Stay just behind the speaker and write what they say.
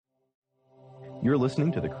You're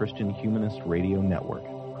listening to the Christian Humanist Radio Network,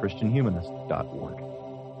 christianhumanist.org.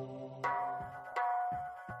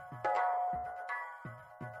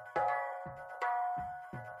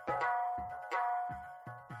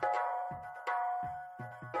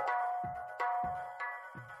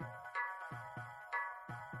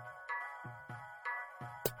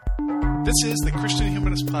 This is the Christian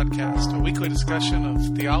Humanist Podcast, a weekly discussion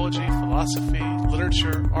of theology, philosophy,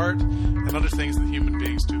 literature, art, and other things that human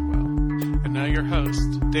beings do well. And now your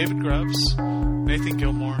hosts, David Grubbs, Nathan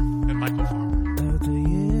Gilmour, and Michael Farmer.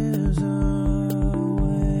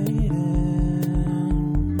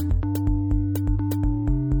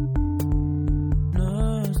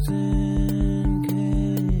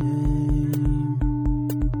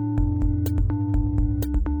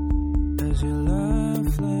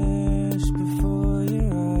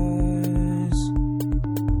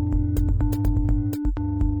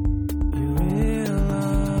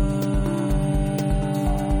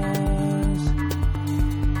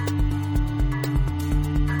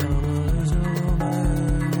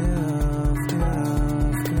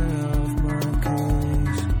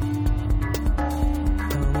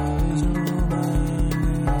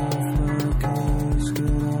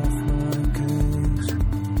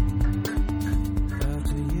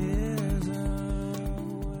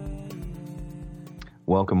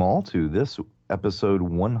 Welcome all to this episode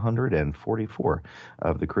 144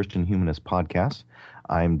 of the Christian Humanist Podcast.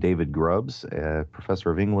 I'm David Grubbs, a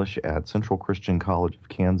professor of English at Central Christian College of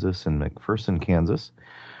Kansas in McPherson, Kansas.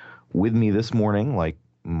 With me this morning, like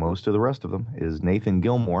most of the rest of them, is Nathan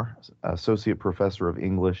Gilmour, associate professor of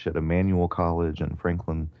English at Emmanuel College in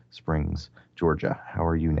Franklin Springs, Georgia. How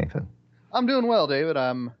are you, Nathan? I'm doing well, David.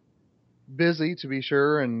 I'm busy, to be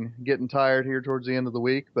sure, and getting tired here towards the end of the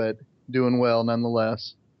week, but doing well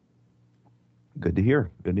nonetheless. Good to hear.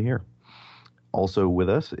 Good to hear. Also with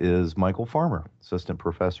us is Michael Farmer, assistant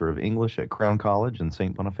professor of English at Crown College in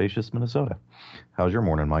St. Bonifacius, Minnesota. How's your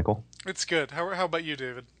morning, Michael? It's good. How about you,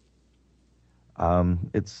 David?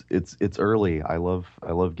 It's early. I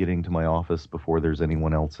love getting to my office before there's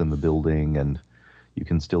anyone else in the building, and you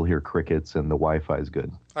can still hear crickets, and the Wi-Fi is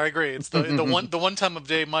good. I agree. It's the one time of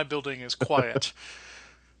day my building is quiet.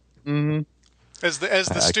 Mm-hmm. As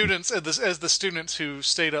the students who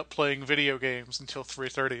stayed up playing video games until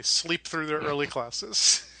 3:30 sleep through their early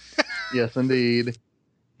classes. Yes, indeed.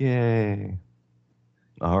 Yay!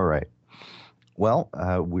 All right. Well,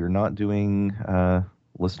 we're not doing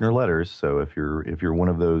listener letters, so if you're one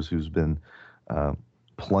of those who's been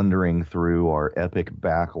plundering through our epic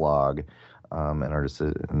backlog,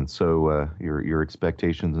 and so your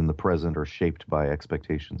expectations in the present are shaped by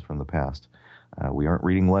expectations from the past. We aren't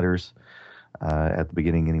reading letters at the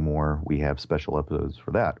beginning anymore. We have special episodes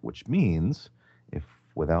for that, which means, if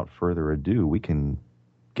without further ado, we can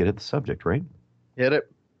get at the subject, right? Hit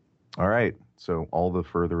it. All right. So all the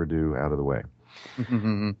further ado out of the way.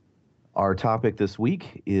 Our topic this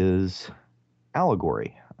week is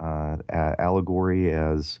allegory. Allegory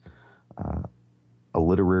as a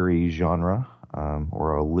literary genre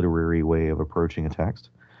or a literary way of approaching a text.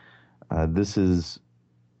 This is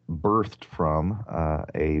birthed from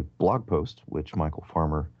a blog post which Michael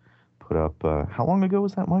Farmer put up. How long ago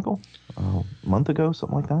was that, Michael? A month ago,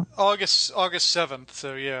 something like that? August 7th,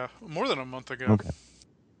 so yeah, more than a month ago. Okay.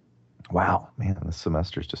 Wow, man, this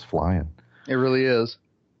semester's just flying. It really is.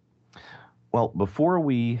 Well, before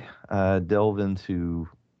we delve into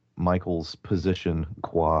Michael's position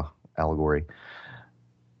qua allegory,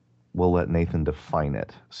 we'll let Nathan define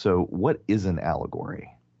it. So what is an allegory?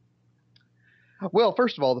 Well,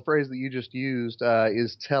 first of all, the phrase that you just used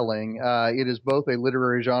is telling. It is both a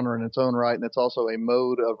literary genre in its own right, and it's also a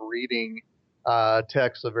mode of reading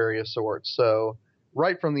texts of various sorts. So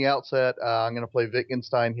right from the outset, I'm going to play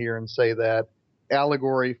Wittgenstein here and say that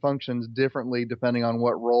allegory functions differently depending on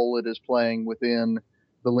what role it is playing within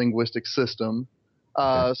the linguistic system.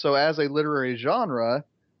 So as a literary genre,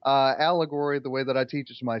 allegory, the way that I teach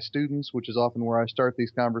it to my students, which is often where I start these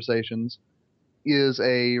conversations, is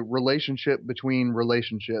a relationship between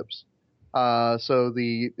relationships. So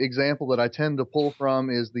the example that I tend to pull from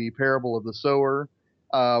is the parable of the sower.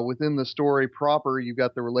 Within the story proper, you've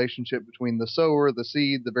got the relationship between the sower, the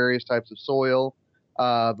seed, the various types of soil,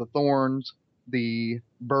 the thorns, the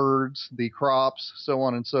birds, the crops, so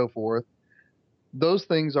on and so forth. Those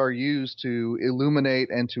things are used to illuminate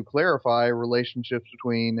and to clarify relationships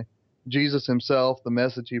between Jesus himself, the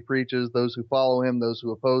message he preaches, those who follow him, those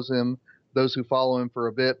who oppose him, those who follow him for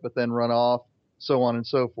a bit but then run off, so on and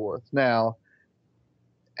so forth. Now,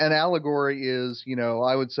 an allegory is,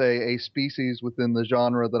 I would say a species within the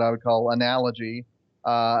genre that I would call analogy.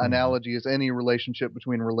 Analogy is any relationship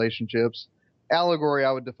between relationships. allegory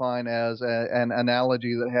I would define as an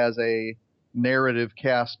analogy that has a narrative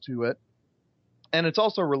cast to it. And it's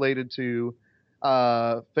also related to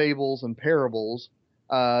fables and parables,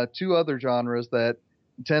 two other genres that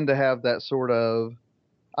tend to have that sort of,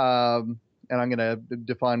 and I'm going to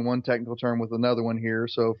define one technical term with another one here,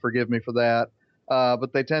 so forgive me for that.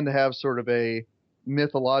 But they tend to have sort of a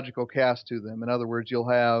mythological cast to them. In other words, you'll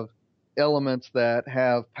have elements that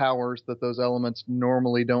have powers that those elements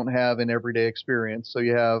normally don't have in everyday experience. So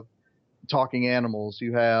you have talking animals,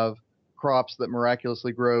 you have crops that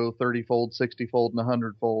miraculously grow 30-fold, 60-fold, and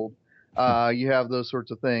 100-fold. You have those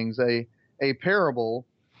sorts of things. A parable,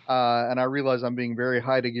 and I realize I'm being very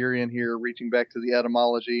Heideggerian here, reaching back to the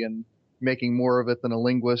etymology and making more of it than a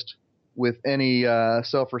linguist with any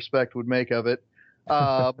self-respect would make of it.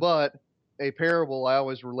 But a parable, I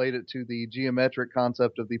always relate it to the geometric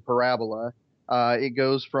concept of the parabola. It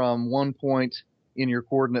goes from one point in your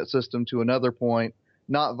coordinate system to another point,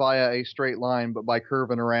 not via a straight line, but by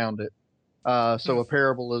curving around it. So a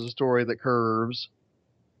parable is a story that curves.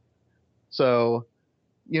 So,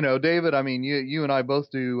 David, I mean, you and I both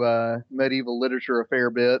do medieval literature a fair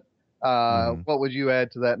bit. What would you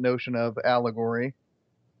add to that notion of allegory?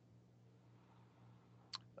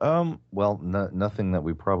 Well, nothing that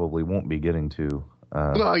we probably won't be getting to.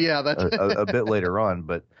 Well, yeah, that's a bit later on,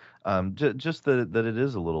 but just that it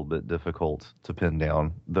is a little bit difficult to pin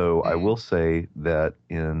down. Though I will say that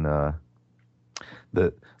in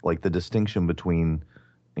the distinction between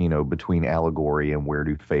allegory and where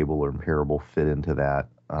do fable or parable fit into that,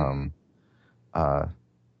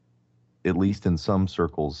 at least in some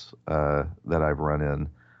circles that I've run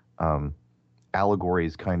in, allegory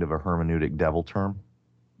is kind of a hermeneutic devil term.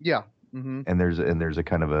 Yeah. Mm-hmm. And there's a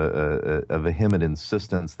kind of a vehement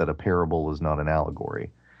insistence that a parable is not an allegory.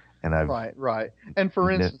 And I've right. And for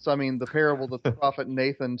instance, I mean, the parable that the prophet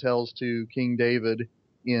Nathan tells to King David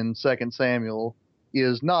in 2 Samuel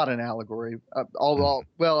is not an allegory.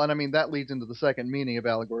 Well, and I mean, that leads into the second meaning of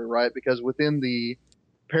allegory, right? Because within the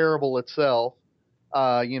parable itself,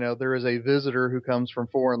 there is a visitor who comes from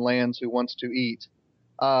foreign lands who wants to eat.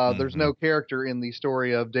 There's no character in the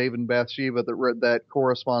story of David and Bathsheba that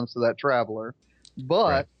corresponds to that traveler.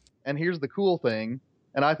 But, and here's the cool thing,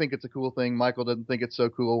 and I think it's a cool thing, Michael doesn't think it's so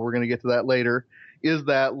cool, we're going to get to that later, is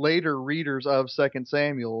that later readers of 2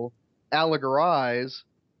 Samuel allegorize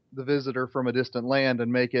the visitor from a distant land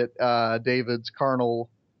and make it David's carnal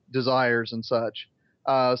desires and such.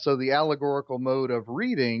 So the allegorical mode of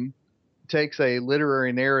reading takes a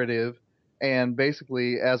literary narrative and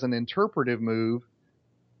basically, as an interpretive move,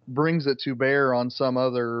 brings it to bear on some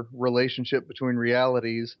other relationship between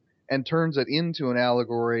realities and turns it into an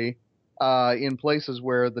allegory in places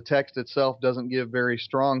where the text itself doesn't give very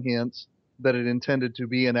strong hints that it intended to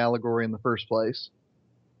be an allegory in the first place.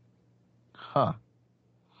 Huh.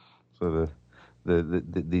 So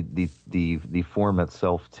the form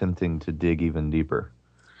itself tempting to dig even deeper.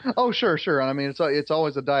 Oh, sure. And I mean, it's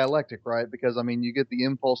always a dialectic, right? Because I mean, you get the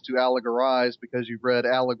impulse to allegorize because you've read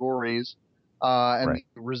allegories. And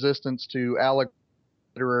the resistance to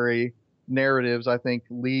literary narratives, I think,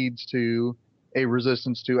 leads to a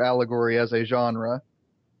resistance to allegory as a genre.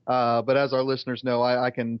 But as our listeners know, I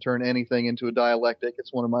can turn anything into a dialectic.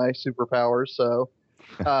 It's one of my superpowers. So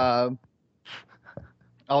I'll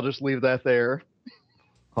just leave that there.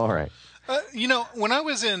 All right. When I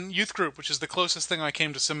was in youth group, which is the closest thing I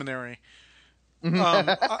came to seminary,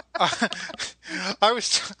 I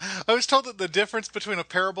was told that the difference between a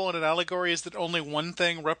parable and an allegory is that only one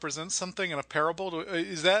thing represents something in a parable.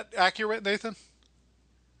 Is that accurate, Nathan?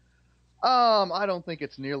 I don't think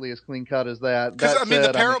it's nearly as clean cut as that. Because I mean,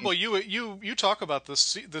 the parable you talk about the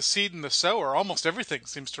seed and the sower. Almost everything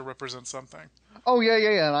seems to represent something. Oh yeah,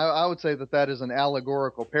 and I would say that is an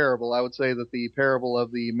allegorical parable. I would say that the parable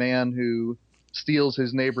of the man who steals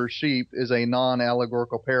his neighbor's sheep is a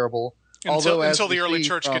non-allegorical parable. Until the early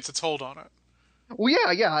church gets its hold on it.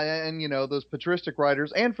 Well, yeah, and those patristic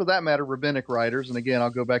writers, and for that matter, rabbinic writers. And again,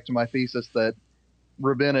 I'll go back to my thesis that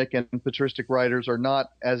rabbinic and patristic writers are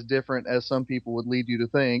not as different as some people would lead you to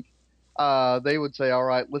think. They would say, all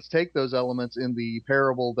right, let's take those elements in the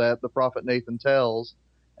parable that the prophet Nathan tells,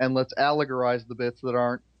 and let's allegorize the bits that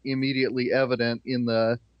aren't immediately evident in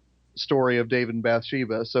the story of David and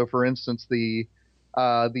Bathsheba. So, for instance, the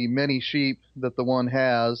many sheep that the one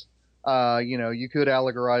has, you could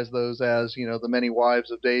allegorize those as, the many wives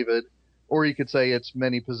of David, or you could say it's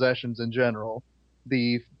many possessions in general.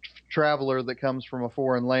 The traveler that comes from a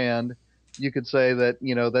foreign land, you could say that,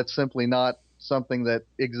 that's simply not something that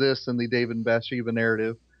exists in the David and Bathsheba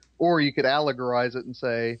narrative. Or you could allegorize it and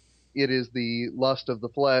say it is the lust of the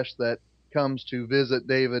flesh that comes to visit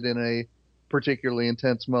David in a particularly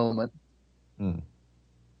intense moment.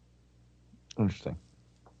 Interesting.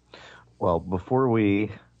 Well, before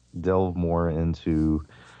we delve more into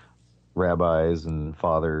rabbis and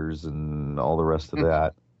fathers and all the rest of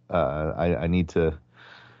that, I need to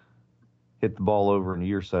hit the ball over into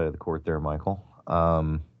your side of the court there, Michael.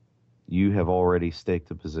 You have already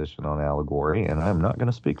staked a position on allegory, and I'm not going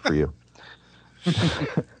to speak for you.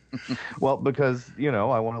 Well, because,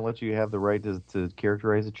 I want to let you have the right to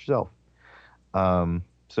characterize it yourself.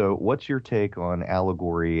 So what's your take on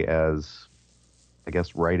allegory as, I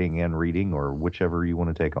guess, writing and reading, or whichever you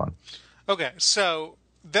want to take on? Okay, so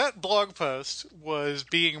that blog post was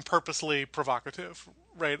being purposely provocative,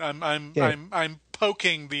 right? I'm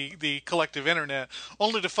poking the collective internet,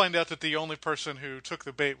 only to find out that the only person who took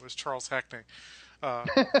the bait was Charles Hackney,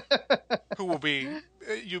 who will be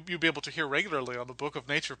you'll be able to hear regularly on the Book of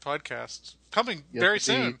Nature podcast coming very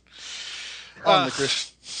soon on the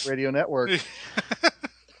Christian Radio Network.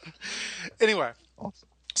 Anyway, awesome.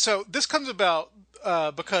 So this comes about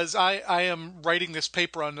because I am writing this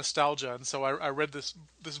paper on nostalgia, and so I read this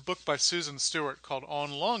book by Susan Stewart called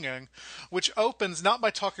On Longing, which opens not by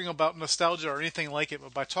talking about nostalgia or anything like it,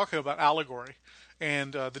 but by talking about allegory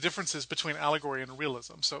and the differences between allegory and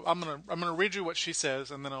realism. So I'm gonna read you what she says,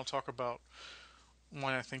 and then I'll talk about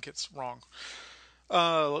why I think it's wrong.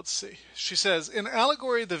 Let's see. She says, in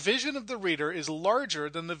allegory, the vision of the reader is larger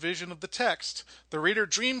than the vision of the text. The reader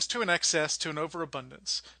dreams to an excess, to an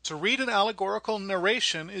overabundance. To read an allegorical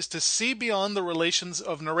narration is to see beyond the relations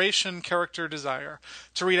of narration, character, desire.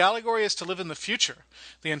 To read allegory is to live in the future,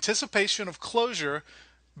 the anticipation of closure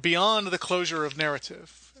beyond the closure of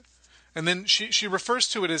narrative. And then she refers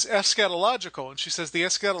to it as eschatological, and she says the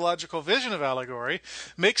eschatological vision of allegory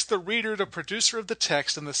makes the reader the producer of the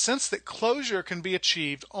text in the sense that closure can be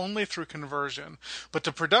achieved only through conversion. But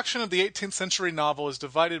the production of the 18th century novel is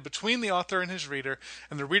divided between the author and his reader,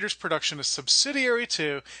 and the reader's production is subsidiary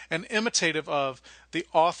to and imitative of the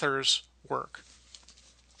author's work.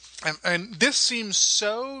 And this seems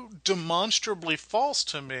so demonstrably false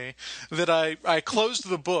to me that I closed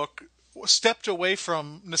the book, stepped away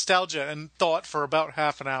from nostalgia, and thought for about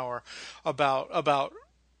half an hour about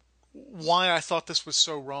why I thought this was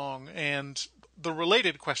so wrong, and the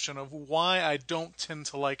related question of why I don't tend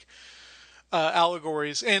to like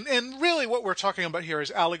allegories. And really what we're talking about here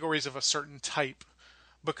is allegories of a certain type,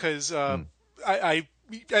 because I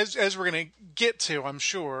as we're going to get to, I'm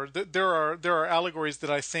sure, that there are allegories that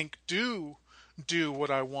I think do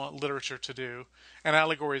what I want literature to do, and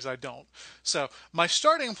allegories I don't. So my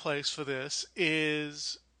starting place for this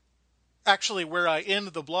is actually where I end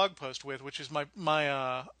the blog post with, which is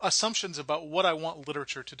my assumptions about what I want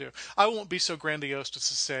literature to do. I won't be so grandiose as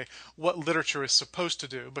to say what literature is supposed to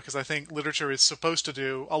do, because I think literature is supposed to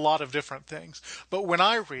do a lot of different things. But when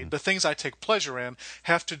I read, the things I take pleasure in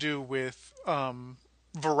have to do with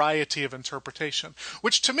variety of interpretation,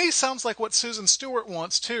 which to me sounds like what Susan Stewart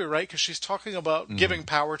wants too, right? Because she's talking about giving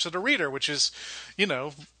power to the reader, which is,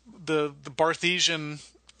 the Barthesian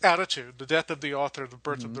attitude, the death of the author, the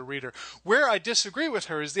birth of the reader. Where I disagree with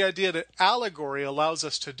her is the idea that allegory allows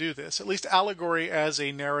us to do this, at least allegory as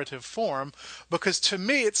a narrative form, because to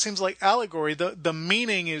me it seems like allegory, the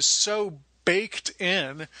meaning is so baked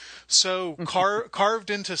in, so carved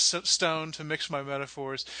into stone, to mix my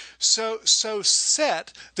metaphors, so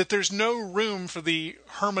set that there's no room for the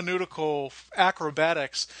hermeneutical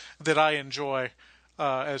acrobatics that I enjoy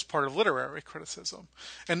as part of literary criticism.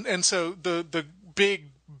 And so the big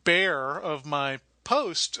bear of my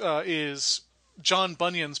post is John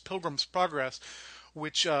Bunyan's Pilgrim's Progress,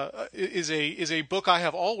 which is a book I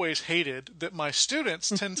have always hated that my students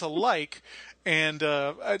tend to like, and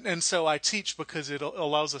so I teach because it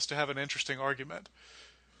allows us to have an interesting argument,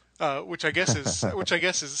 which I guess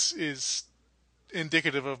is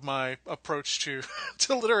indicative of my approach to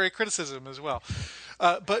literary criticism as well.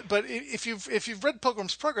 But if you've read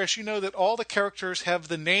Pilgrim's Progress, you know that all the characters have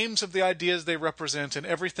the names of the ideas they represent, and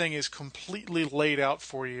everything is completely laid out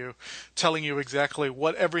for you, telling you exactly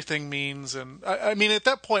what everything means. And I mean, at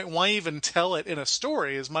that point, why even tell it in a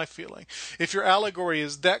story, is my feeling. If your allegory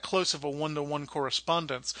is that close of a one-to-one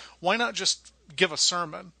correspondence, why not just give a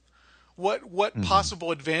sermon? What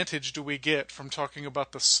possible advantage do we get from talking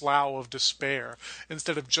about the slough of despair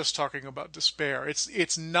instead of just talking about despair?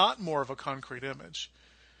 It's not more of a concrete image.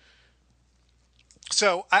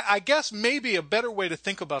 So I guess maybe a better way to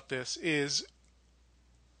think about this is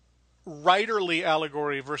writerly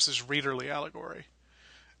allegory versus readerly allegory.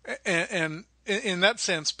 And in that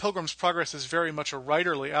sense, Pilgrim's Progress is very much a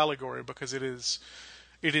writerly allegory because it is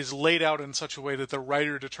it is laid out in such a way that the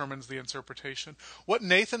writer determines the interpretation. What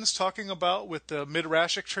Nathan's talking about with the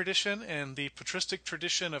Midrashic tradition and the patristic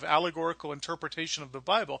tradition of allegorical interpretation of the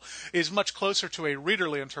Bible is much closer to a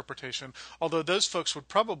readerly interpretation, although those folks would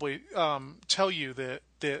probably tell you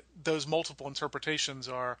that those multiple interpretations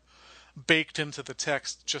are baked into the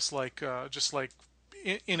text, just like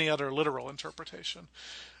any other literal interpretation.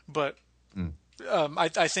 But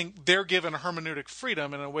I think they're given hermeneutic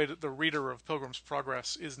freedom in a way that the reader of Pilgrim's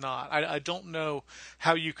Progress is not. I don't know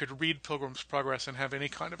how you could read Pilgrim's Progress and have any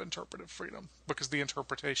kind of interpretive freedom, because the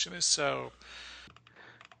interpretation is so.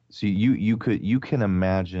 So you can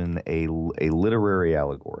imagine a literary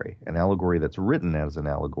allegory, an allegory that's written as an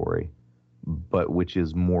allegory, but which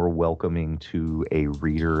is more welcoming to a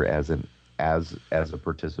reader as a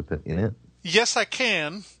participant in it. Yes, I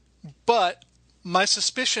can, but my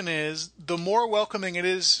suspicion is the more welcoming it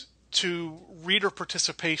is to reader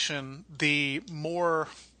participation, the more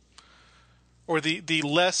or the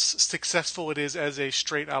less successful it is as a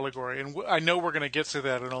straight allegory. And I know we're going to get to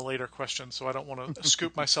that in a later question, so I don't want to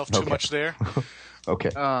scoop myself too much there. Okay.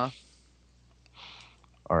 All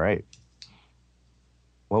right.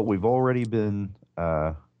 Well, we've already been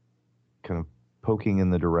kind of poking in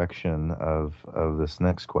the direction of this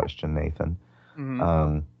next question, Nathan.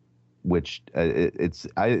 Mm-hmm. Which it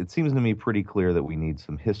seems to me pretty clear that we need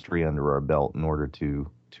some history under our belt in order to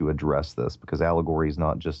address this, because allegory is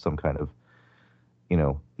not just some kind of,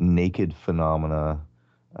 naked phenomena.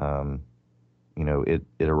 It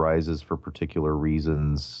arises for particular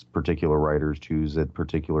reasons. Particular writers choose at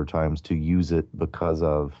particular times to use it because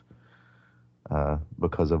of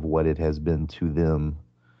what it has been to them,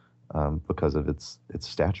 because of its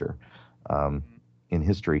stature in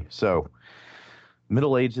history. So,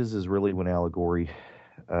 Middle Ages is really when allegory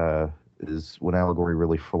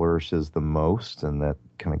really flourishes the most, and that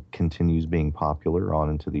kind of continues being popular on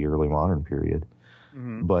into the early modern period.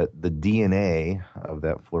 Mm-hmm. But the DNA of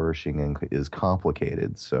that flourishing is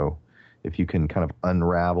complicated. So if you can kind of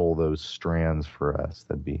unravel those strands for us,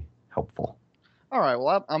 that'd be helpful. All right.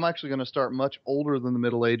 Well, I'm actually going to start much older than the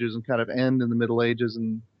Middle Ages and kind of end in the Middle Ages.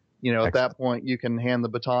 And, Excellent. At that point, you can hand the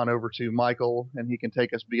baton over to Michael, and he can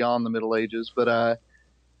take us beyond the Middle Ages. But I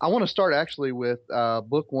want to start actually with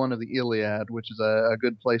Book 1 of the Iliad, which is a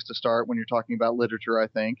good place to start when you're talking about literature, I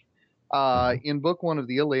think. In Book 1 of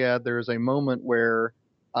the Iliad, there is a moment where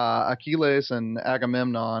Achilles and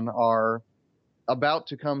Agamemnon are about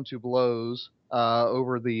to come to blows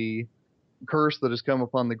over the curse that has come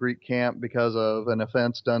upon the Greek camp because of an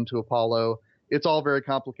offense done to Apollo. It's all very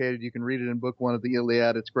complicated. You can read it in Book 1 of the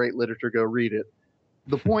Iliad. It's great literature. Go read it.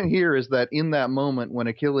 The point here is that in that moment when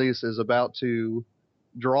Achilles is about to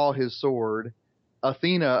draw his sword,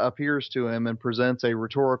 Athena appears to him and presents a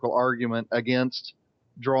rhetorical argument against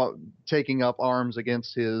taking up arms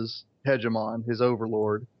against his hegemon, his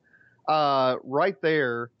overlord. Right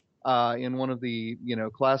there, in one of the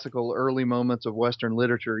classical early moments of Western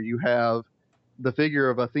literature, you have the figure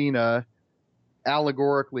of Athena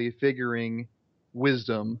allegorically figuring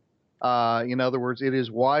wisdom. In other words, it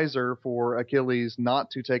is wiser for Achilles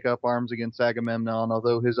not to take up arms against Agamemnon,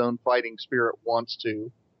 although his own fighting spirit wants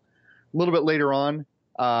to. A little bit later on,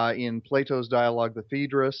 in Plato's dialogue, the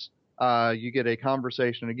Phaedrus, you get a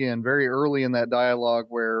conversation, again, very early in that dialogue,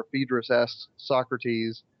 where Phaedrus asks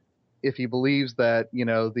Socrates if he believes that,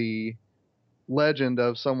 the legend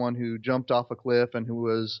of someone who jumped off a cliff and who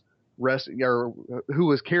was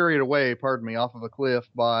carried away, off of a cliff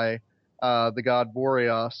by the god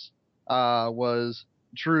Boreas, was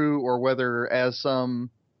true, or whether, as some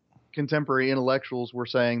contemporary intellectuals were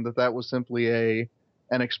saying, that was simply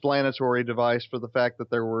an explanatory device for the fact that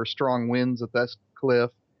there were strong winds at that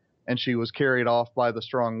cliff and she was carried off by the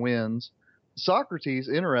strong winds. Socrates,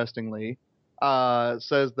 interestingly,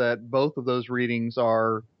 says that both of those readings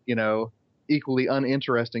are, equally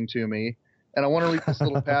uninteresting to me. And I want to read this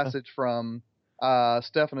little passage from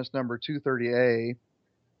Stephanus number 230a.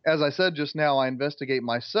 As I said just now, I investigate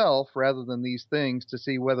myself rather than these things to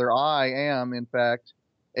see whether I am, in fact,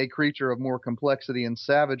 a creature of more complexity and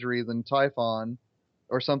savagery than Typhon,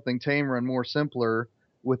 or something tamer and more simpler,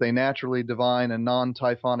 with a naturally divine and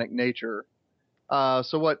non-typhonic nature.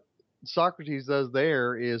 So what Socrates does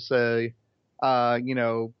there is say,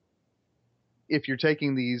 if you're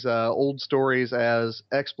taking these old stories as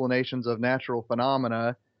explanations of natural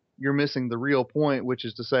phenomena, you're missing the real point, which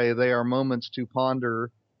is to say they are moments to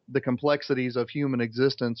ponder the complexities of human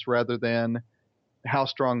existence rather than how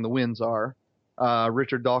strong the winds are.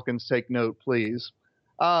 Richard Dawkins, take note, please.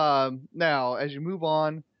 Now, as you move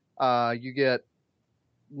on, you get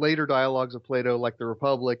later dialogues of Plato, like the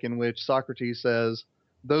Republic, in which Socrates says,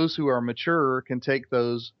 those who are mature can take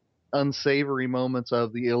those unsavory moments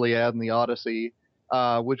of the Iliad and the Odyssey,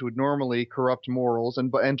 which would normally corrupt morals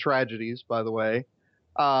and tragedies, by the way,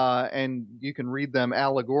 and you can read them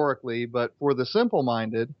allegorically. But for the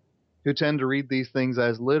simple-minded, who tend to read these things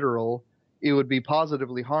as literal, it would be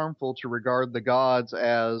positively harmful to regard the gods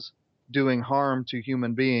as doing harm to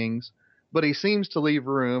human beings. But he seems to leave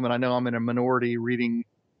room, and I know I'm in a minority reading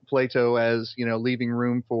Plato as, leaving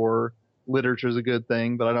room for literature is a good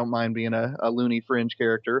thing, but I don't mind being a loony fringe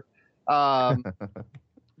character. But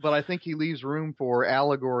I think he leaves room for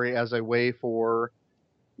allegory as a way for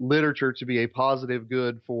literature to be a positive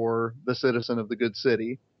good for the citizen of the good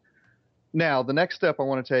city. Now, the next step I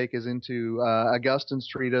want to take is into Augustine's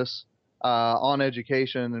treatise on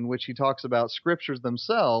education, in which he talks about scriptures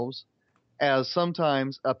themselves as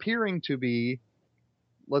sometimes appearing to be,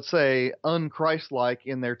 let's say, unchristlike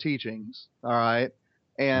in their teachings. All right.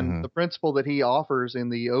 And the principle that he offers in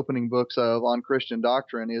the opening books of On Christian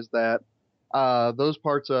Doctrine is that those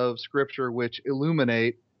parts of Scripture which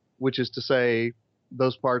illuminate, which is to say,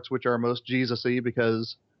 those parts which are most Jesus-y,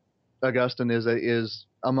 because Augustine is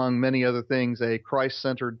among many other things a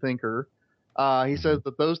Christ-centered thinker. He says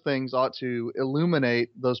that those things ought to illuminate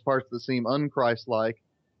those parts that seem unchristlike,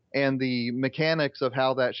 and the mechanics of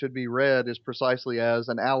how that should be read is precisely as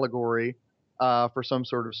an allegory for some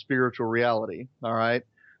sort of spiritual reality. All right.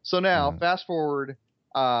 So now, fast forward,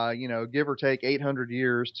 give or take 800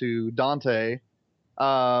 years to Dante.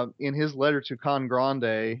 In his letter to Can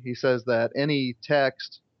Grande, he says that any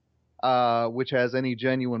text which has any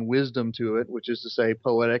genuine wisdom to it, which is to say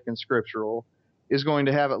poetic and scriptural, is going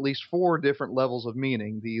to have at least 4 different levels of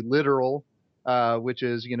meaning. The literal, which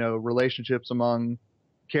is, relationships among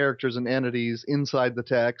characters and entities inside the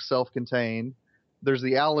text, self-contained. There's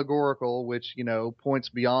the allegorical, which, points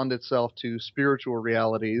beyond itself to spiritual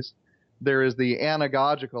realities. There is the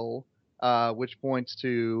anagogical, which points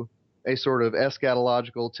to a sort of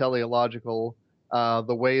eschatological, teleological,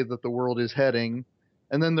 the way that the world is heading.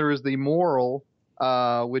 And then there is the moral,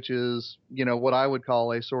 which is, what I would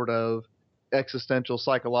call a sort of existential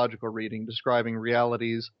psychological reading, describing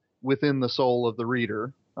realities within the soul of the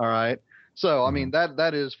reader. All right. So, I mean,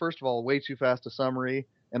 that is, first of all, way too fast a summary,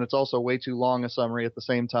 and it's also way too long a summary at the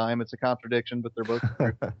same time. It's a contradiction, but they're both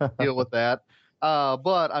deal with that.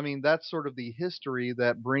 But, I mean, that's sort of the history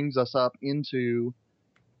that brings us up into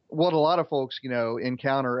what a lot of folks,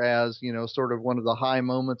 encounter as, sort of one of the high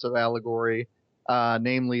moments of allegory,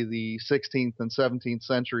 namely the 16th and 17th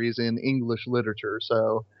centuries in English literature.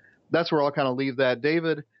 So that's where I'll kind of leave that.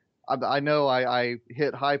 David, I know I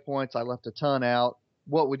hit high points. I left a ton out.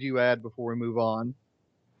 What would you add before we move on?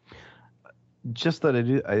 Just that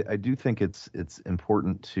I do think it's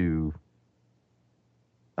important to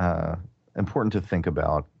think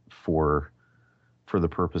about for the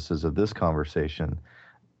purposes of this conversation,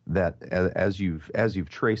 that as you've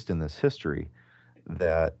traced in this history,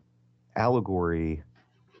 that allegory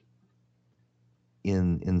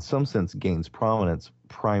in some sense gains prominence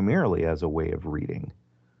primarily as a way of reading,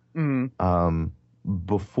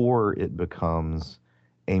 before it becomes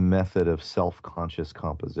a method of self-conscious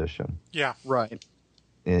composition. Yeah, right.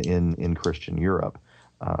 In Christian Europe,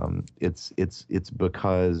 it's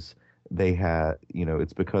because they had,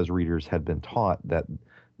 it's because readers had been taught that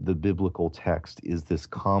the biblical text is this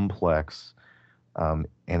complex and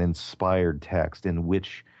inspired text in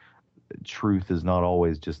which truth is not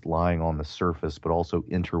always just lying on the surface, but also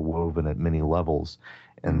interwoven at many levels,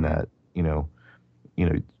 and that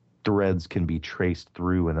threads can be traced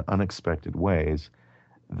through in unexpected ways.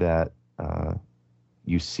 That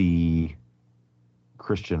you see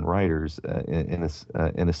Christian writers, in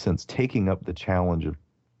a sense, taking up the challenge of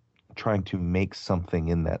trying to make something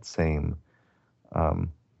in that same,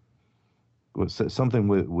 something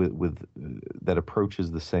with that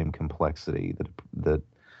approaches the same complexity,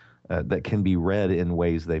 that can be read in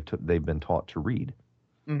ways they've been taught to read.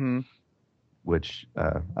 Which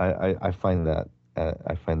I find that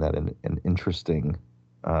an interesting.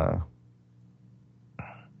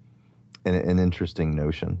 An interesting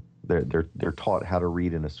notion. They're taught how to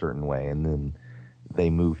read in a certain way, and then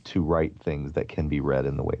they move to write things that can be read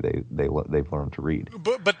in the way they've learned to read.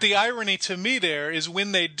 But the irony to me there is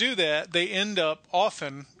when they do that, they end up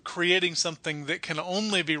often creating something that can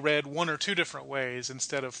only be read 1 or 2 different ways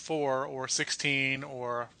instead of 4 or 16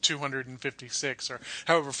 or 256 or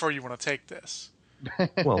however far you want to take this.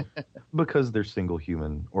 Well, because they're single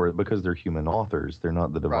human, or because they're human authors, they're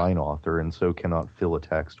not the divine author, and so cannot fill a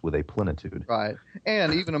text with a plenitude. Right.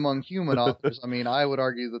 And even among human authors, I mean, I would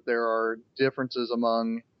argue that there are differences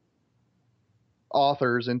among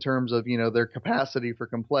authors in terms of, their capacity for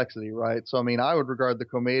complexity, right? So, I mean, I would regard the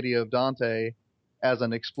Commedia of Dante as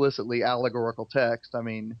an explicitly allegorical text. I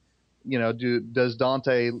mean, does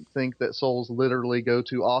Dante think that souls literally go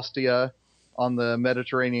to Ostia on the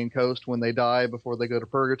Mediterranean coast when they die before they go to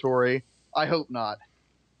purgatory? I hope not.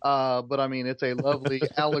 But I mean, it's a lovely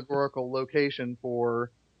allegorical location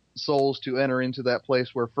for souls to enter into that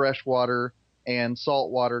place where fresh water and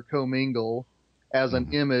salt water commingle as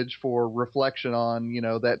an image for reflection on,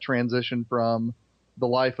 that transition from the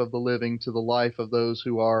life of the living to the life of those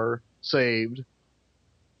who are saved.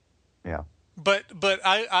 Yeah. But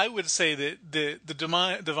I would say that the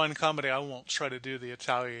Divine Comedy, I won't try to do the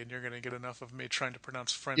Italian. You're going to get enough of me trying to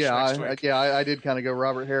pronounce French next week. I did kind of go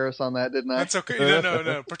Robert Harris on that, didn't I? That's okay.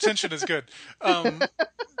 No. Pretension is good.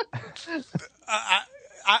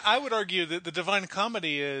 I would argue that the Divine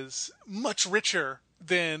Comedy is much richer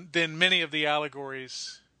than many of the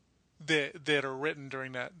allegories that are written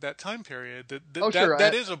during that time period.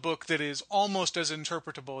 That is a book that is almost as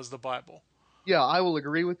interpretable as the Bible. Yeah, I will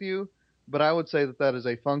agree with you, but I would say that is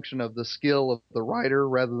a function of the skill of the writer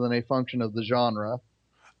rather than a function of the genre.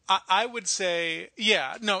 I would say,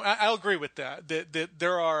 yeah, no, I'll agree with that. That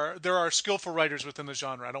there are skillful writers within the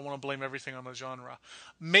genre. I don't want to blame everything on the genre.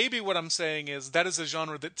 Maybe what I'm saying is that is a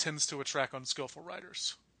genre that tends to attract unskillful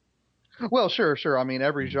writers. Well, sure. I mean,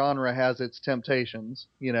 every genre has its temptations,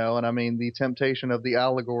 and I mean, the temptation of the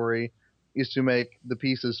allegory is to make the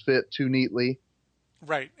pieces fit too neatly.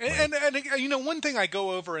 Right. And one thing I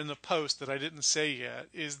go over in the post that I didn't say yet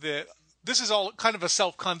is that this is all kind of a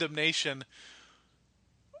self-condemnation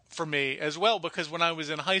for me as well, because when I was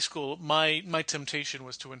in high school, my temptation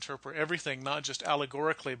was to interpret everything not just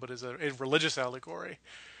allegorically, but as a religious allegory.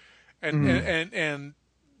 And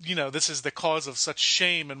this is the cause of such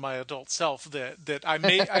shame in my adult self that I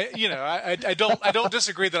don't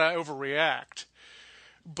disagree that I overreact,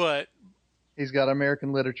 but he's got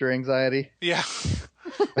American literature anxiety. Yeah.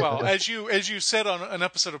 Well, as you said on an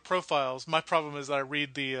episode of Profiles, my problem is that I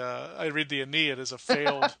read the Aeneid as a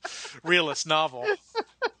failed realist novel.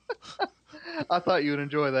 I thought you would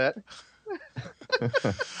enjoy that.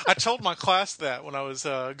 I told my class that when I was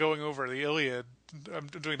going over the Iliad. I'm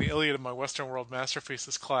doing the Iliad in my Western World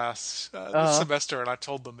Masterpieces class this semester, and I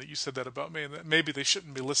told them that you said that about me, and that maybe they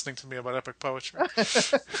shouldn't be listening to me about epic poetry.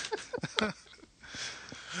 That's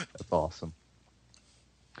awesome.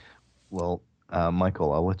 Well,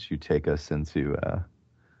 Michael, I'll let you take us into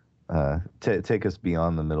take us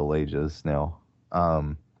beyond the Middle Ages now.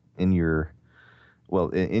 In your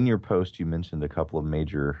post, you mentioned a couple of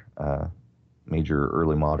major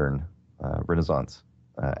early modern Renaissance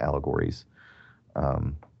allegories.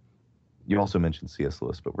 You also mentioned C.S.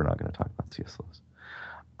 Lewis, but we're not going to talk about C.S.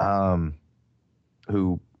 Lewis.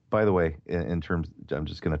 Who, by the way, in terms, I'm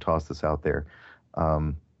just going to toss this out there.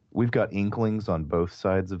 We've got inklings on both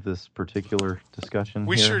sides of this particular discussion.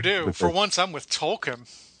 We sure do. For once, I'm with Tolkien.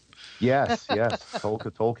 Yes.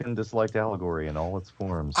 Tolkien disliked allegory in all its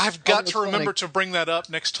forms. I've got to remember to bring that up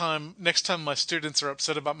next time my students are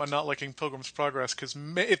upset about my not liking Pilgrim's Progress, because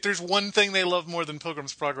if there's one thing they love more than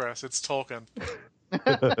Pilgrim's Progress, it's Tolkien.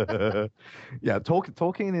 Yeah,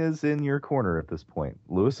 Tolkien is in your corner at this point.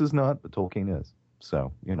 Lewis is not, but Tolkien is.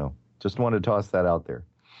 So, just wanted to toss that out there.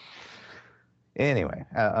 Anyway,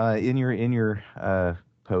 in your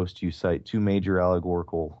post, you cite two major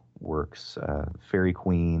allegorical works, Fairy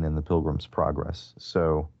Queen and The Pilgrim's Progress.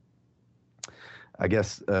 So I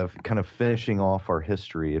guess kind of finishing off our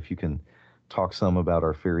history, if you can talk some about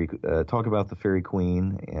talk about the Fairy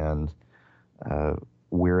Queen and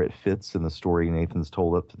where it fits in the story Nathan's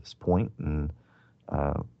told up to this point, and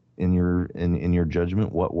in your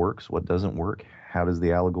judgment, what works, what doesn't work, how does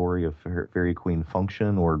the allegory of Fairy Queen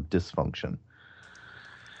function or dysfunction?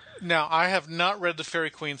 Now, I have not read The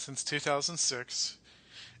Fairy Queen since 2006,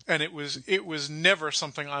 and it was never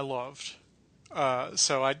something I loved.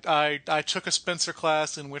 So I took a Spencer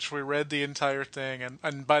class in which we read the entire thing,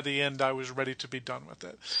 and by the end I was ready to be done with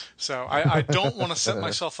it. So I don't want to set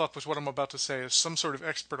myself up with what I'm about to say as some sort of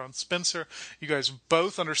expert on Spencer. You guys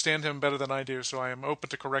both understand him better than I do, so I am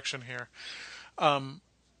open to correction here.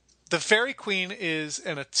 The Fairy Queen is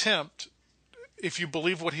an attempt, if you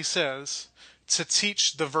believe what he says, to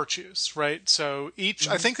teach the virtues, right? So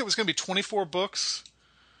I think it was going to be 24 books,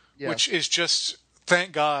 which is just,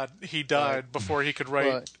 thank God he died before he could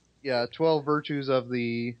write. 12 virtues of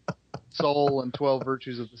the soul and 12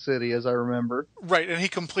 virtues of the city, as I remember. Right, and he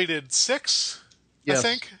completed 6, I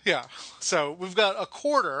think. Yeah. So we've got a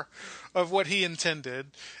quarter of what he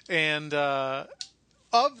intended, and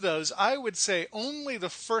of those, I would say only the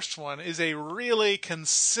first one is a really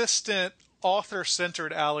consistent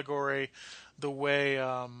author-centered allegory the way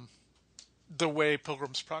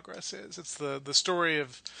Pilgrim's Progress is. It's the story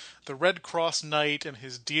of the Red Cross Knight and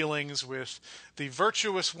his dealings with the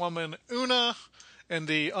virtuous woman Una and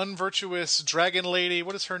the unvirtuous dragon lady.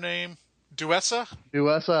 What is her name? Duessa.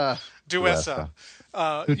 Duessa.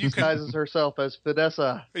 Who disguises herself as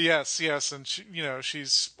Fidessa. Yes, and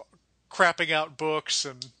she's crapping out books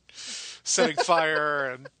and setting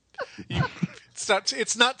fire, and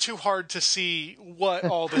it's not too hard to see what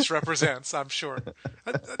all this represents. I'm sure.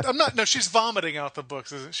 I'm not. No, she's vomiting out the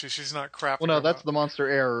books, isn't she? She's not crapping. Well, no, that's the monster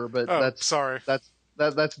Error, but sorry.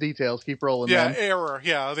 That's details. Keep rolling. Yeah, then. Error.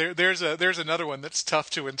 Yeah, there's another one that's tough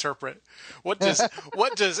to interpret. What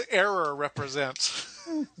does Error represent?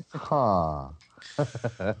 Huh.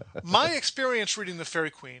 My experience reading The Fairy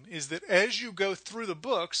Queen is that as you go through the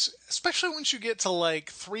books, especially once you get to like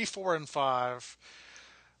 3, 4, and 5,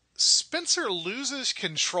 Spencer loses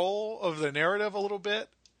control of the narrative a little bit,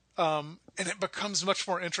 and it becomes much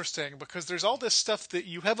more interesting because there's all this stuff that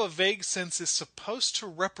you have a vague sense is supposed to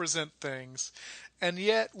represent things, and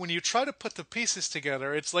yet when you try to put the pieces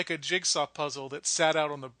together, it's like a jigsaw puzzle that sat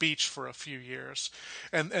out on the beach for a few years,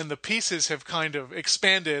 and the pieces have kind of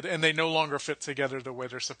expanded and they no longer fit together the way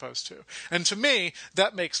they're supposed to. And to me,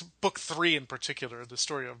 that makes book 3 in particular, the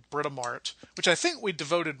story of Britomart, which I think we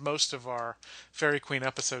devoted most of our Fairy Queen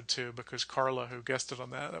episode to because Carla, who guested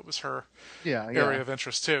on that was her area of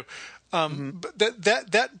interest too. But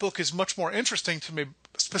that book is much more interesting to me,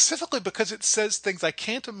 specifically because it says things I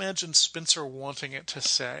can't imagine Spencer wanting it to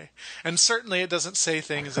say, and certainly it doesn't say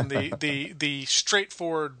things in the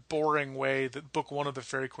straightforward, boring way that book 1 of the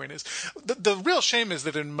Fairy Queen is. The real shame is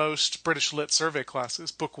that in most British Lit survey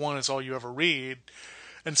classes, book 1 is all you ever read,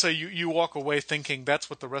 and so you walk away thinking that's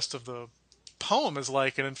what the rest of the poem is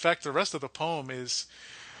like, and in fact the rest of the poem is,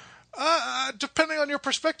 depending on your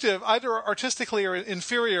perspective, either artistically or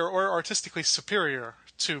inferior or artistically superior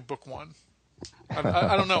to book 1.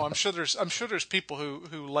 I don't know. I'm sure there's people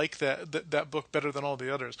who like that book better than all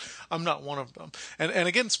the others. I'm not one of them. And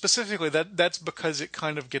again, specifically, that's because it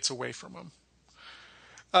kind of gets away from him.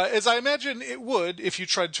 As I imagine it would if you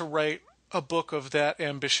tried to write a book of that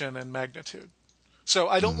ambition and magnitude. So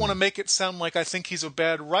I don't want to make it sound like I think he's a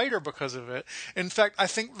bad writer because of it. In fact, I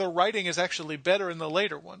think the writing is actually better in the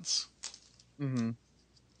later ones. Mm-hmm.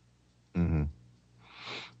 Mm-hmm.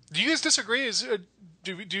 Do you guys disagree?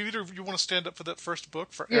 Do either of you want to stand up for that first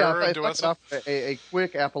book for Error and Duessa? A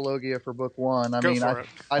quick apologia for book 1.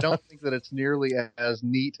 I don't think that it's nearly as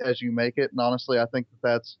neat as you make it, and honestly, I think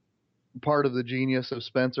that's part of the genius of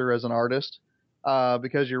Spencer as an artist.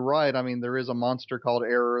 Because you're right. I mean, there is a monster called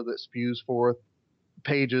Error that spews forth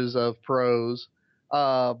pages of prose.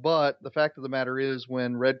 But the fact of the matter is,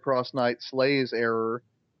 when Red Cross Knight slays Error,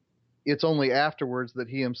 it's only afterwards that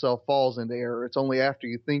he himself falls into error. It's only after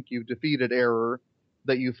you think you've defeated Error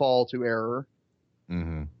that you fall to error.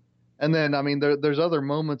 Mm-hmm. And then, I mean, there's other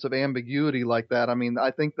moments of ambiguity like that. I mean, I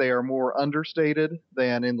think they are more understated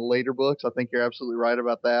than in the later books. I think you're absolutely right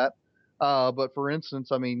about that. But for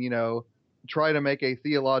instance, I mean, try to make a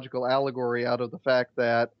theological allegory out of the fact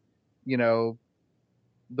that,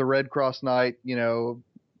 the Red Cross Knight,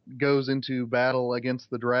 goes into battle against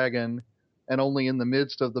the dragon, and only in the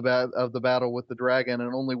midst of the battle with the dragon,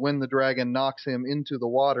 and only when the dragon knocks him into the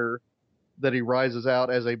water, that he rises out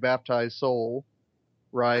as a baptized soul,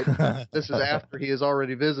 right? This is after he has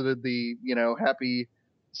already visited the, Happy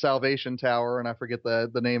Salvation Tower, and I forget the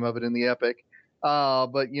name of it in the epic.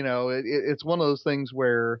 But, it's one of those things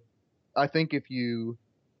where I think if you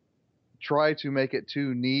try to make it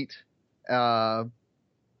too neat, a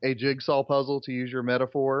jigsaw puzzle, to use your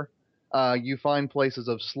metaphor, you find places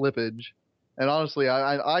of slippage. And honestly,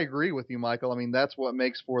 I agree with you, Michael. I mean, that's what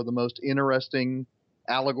makes for the most interesting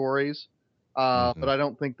allegories. But I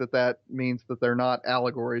don't think that means that they're not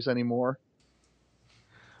allegories anymore.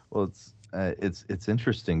 Well, it's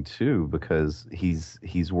interesting too because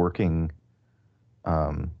he's working.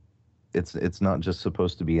 It's not just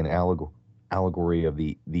supposed to be an allegory of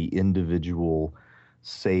the individual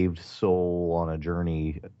saved soul on a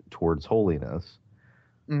journey towards holiness,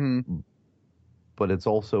 but it's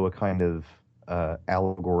also a kind of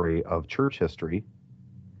allegory of church history.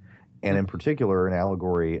 And in particular, an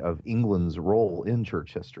allegory of England's role in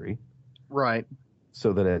church history. Right.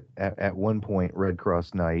 So that at one point, Red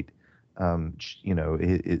Cross Knight,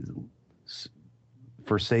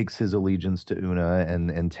 forsakes his allegiance to Una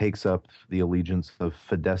and takes up the allegiance of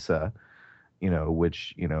Fidessa,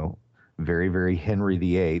 which, very, very Henry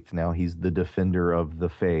VIII. Now he's the defender of the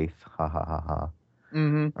faith. Ha, ha, ha, ha.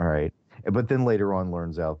 Mm-hmm. All right. But then later on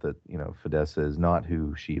learns out that, Fidessa is not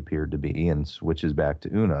who she appeared to be and switches back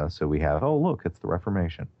to Una. So we have, oh, look, it's the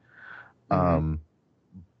Reformation. Um,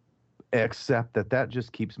 except that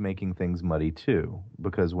just keeps making things muddy too,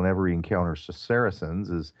 because whenever he encounters Saracens,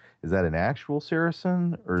 is that an actual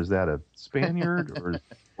Saracen, or is that a Spaniard,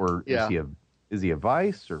 or Yeah. is he a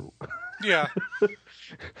Vice, or Yeah.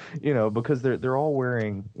 because they're all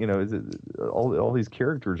wearing, all these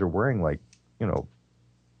characters are wearing like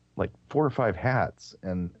 4 or 5 hats,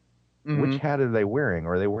 and which hat are they wearing?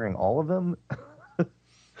 Are they wearing all of them?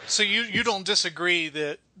 So you don't disagree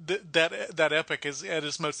that epic is at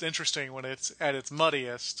its most interesting when it's at its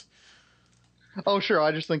muddiest? Oh, sure.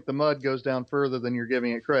 I just think the mud goes down further than you're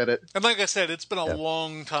giving it credit. And like I said, it's been a Yeah.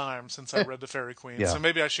 long time since I read The Fairy Queen, Yeah. so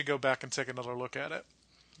maybe I should go back and take another look at it.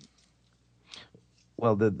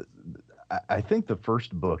 Well, I think the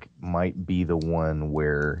first book might be the one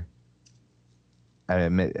where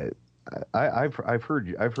I've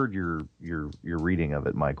heard your reading of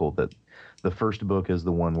it, Michael, that the first book is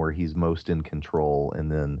the one where he's most in control,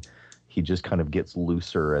 and then he just kind of gets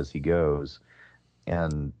looser as he goes.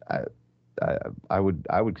 And I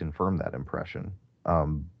would confirm that impression.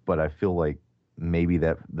 But I feel like maybe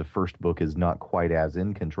that the first book is not quite as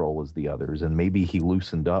in control as the others, and maybe he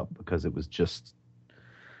loosened up because it's just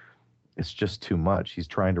too much. He's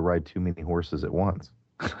trying to ride too many horses at once.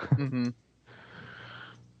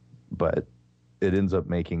 But it ends up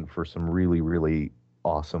making for some really, really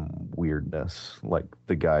awesome weirdness, like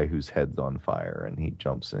the guy whose head's on fire, and he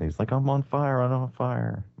jumps and he's like, I'm on fire, I'm on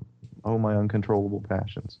fire. Oh, my uncontrollable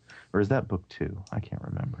passions. Or is that book 2? I can't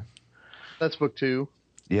remember. That's book 2.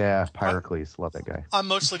 Yeah, Pyrocles. Love that guy. I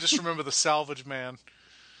mostly just remember the Salvage Man.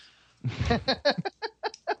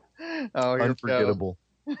 Oh, here Unforgettable.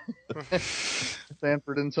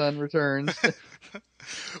 Sanford and Son returns.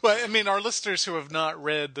 Well, I mean, our listeners who have not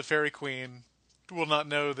read The Fairy Queen will not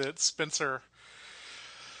know that Spencer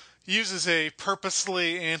uses a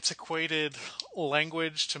purposely antiquated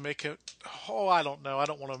language to make it. Oh, I don't know. I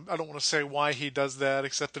don't want to say why he does that,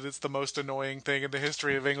 except that it's the most annoying thing in the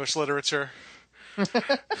history of English literature.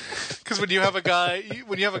 Because when you have a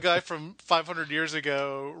guy from 500 years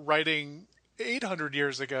ago writing 800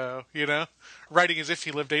 years ago, writing as if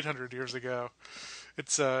he lived 800 years ago,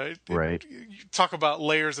 it's right. You talk about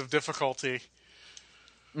layers of difficulty.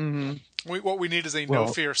 What we need is a no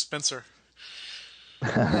fear Spencer.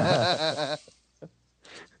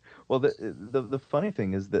 Well, the funny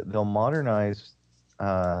thing is that they'll modernize,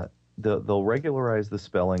 they'll regularize the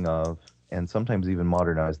spelling of, and sometimes even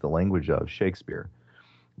modernize the language of Shakespeare,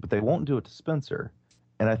 but they won't do it to Spencer,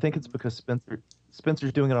 and I think it's because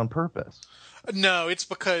Spencer's doing it on purpose. No, it's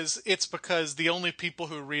because the only people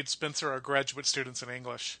who read Spencer are graduate students in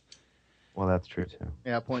English. Well, that's true too.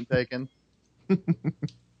 Yeah, point taken.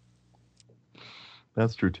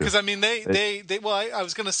 That's true too. Because I mean, I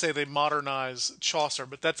was going to say they modernize Chaucer,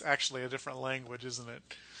 but that's actually a different language, isn't it?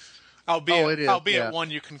 Albeit one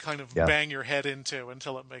you can kind of bang your head into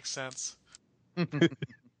until it makes sense.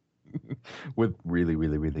 With really,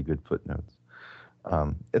 really, really good footnotes.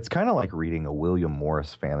 It's kind of like reading a William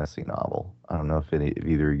Morris fantasy novel. I don't know if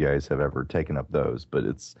either of you guys have ever taken up those, but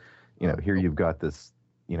it's, here you've got this,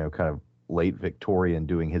 kind of late Victorian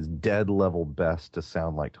doing his dead level best to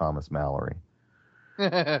sound like Thomas Mallory.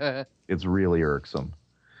 It's really irksome.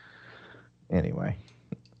 Anyway.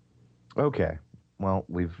 Okay. Well,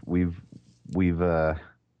 we've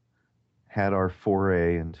had our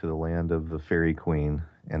foray into the land of the Fairy Queen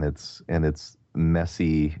and its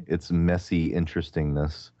messy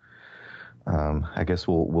interestingness. I guess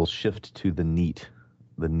we'll shift to the neat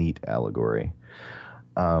allegory.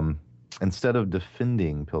 Instead of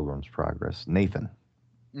defending Pilgrim's Progress, Nathan,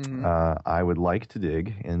 I would like to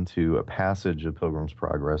dig into a passage of Pilgrim's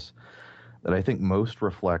Progress that I think most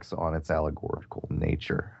reflects on its allegorical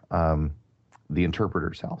nature, the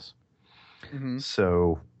interpreter's house.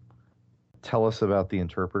 So tell us about the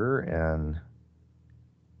interpreter, and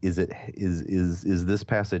is this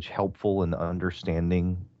passage helpful in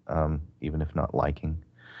understanding, even if not liking,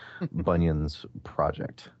 Bunyan's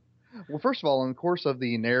project? Well, first of all, in the course of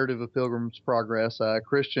the narrative of Pilgrim's Progress,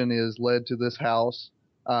 Christian is led to this house,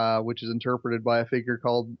 which is interpreted by a figure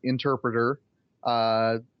called Interpreter.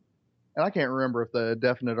 And I can't remember if the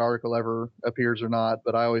definite article ever appears or not,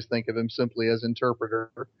 but I always think of him simply as Interpreter.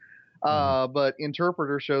 But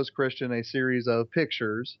Interpreter shows Christian a series of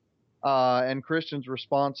pictures, and Christian's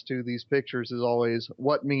response to these pictures is always,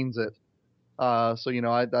 what means it? So,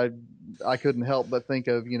 I couldn't help but think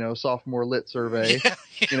of, sophomore lit survey.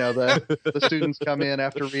 The students come in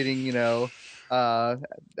after reading,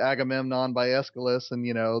 Agamemnon by Aeschylus, and,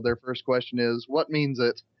 their first question is, what means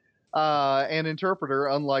it? And Interpreter,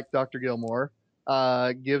 unlike Dr. Gilmour,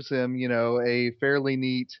 gives him, a fairly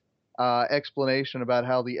neat explanation about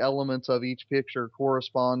how the elements of each picture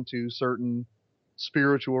correspond to certain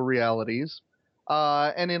spiritual realities.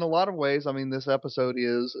 And in a lot of ways, I mean, this episode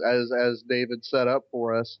is, as David set up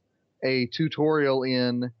for us, a tutorial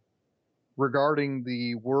in regarding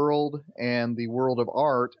the world and the world of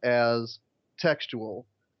art as textual.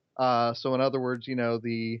 So in other words,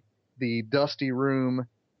 the dusty room,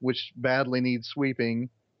 which badly needs sweeping,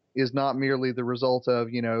 is not merely the result of,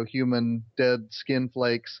 human dead skin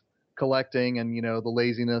flakes collecting and, the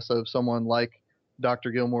laziness of someone like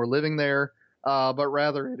Dr. Gilmour living there, but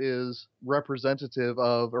rather it is representative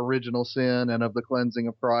of original sin and of the cleansing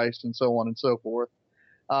of Christ and so on and so forth.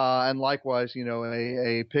 And likewise,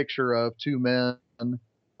 a picture of two men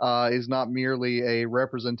is not merely a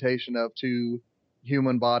representation of two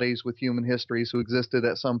human bodies with human histories who existed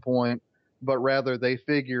at some point, but rather they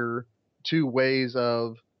figure two ways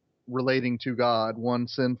of relating to God, one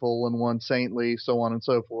sinful and one saintly, so on and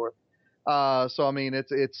so forth. So I mean, it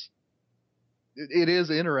is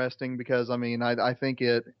interesting because I think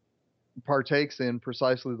it partakes in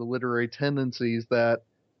precisely the literary tendencies that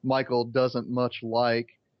Michial doesn't much like,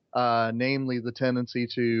 namely the tendency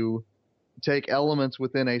to take elements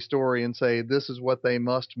within a story and say this is what they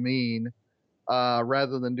must mean,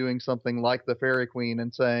 rather than doing something like the Fairy Queen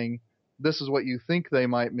and saying this is what you think they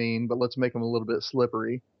might mean, but let's make them a little bit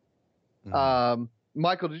slippery. Mm-hmm.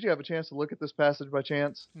 Michial, did you have a chance to look at this passage by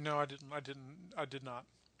chance? No, I didn't. I did not.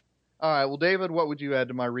 All right. Well, David, what would you add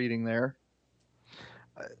to my reading there?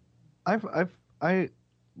 I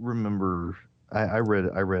remember I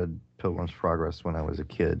read Pilgrim's Progress when I was a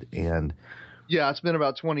kid, and yeah, it's been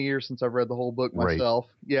about 20 years since I've read the whole book myself.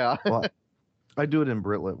 Right. Yeah. Well, I do it in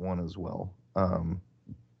Britlet one as well.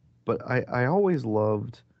 But I always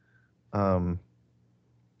loved, I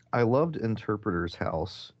loved Interpreter's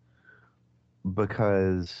House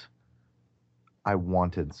because I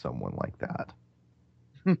wanted someone like that.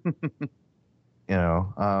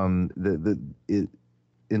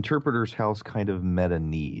 Interpreter's House kind of met a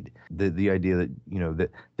need. The idea that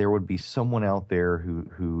that there would be someone out there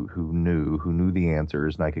who knew the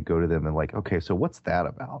answers, and I could go to them and like, okay, so what's that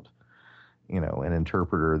about? An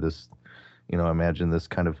interpreter. This, imagine this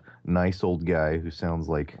kind of nice old guy who sounds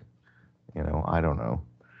like, I don't know,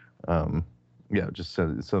 just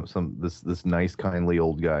this nice kindly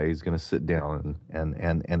old guy. He's going to sit down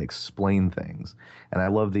and explain things, and I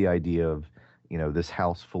love the idea of this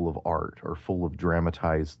house full of art or full of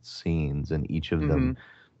dramatized scenes, and each of them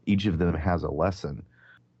has a lesson.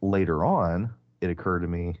 Later on, it occurred to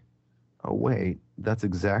me, oh wait, that's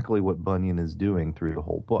exactly what Bunyan is doing through the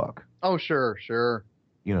whole book. Oh sure.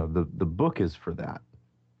 The book is for that,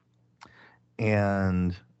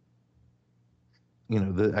 and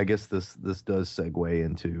I guess this does segue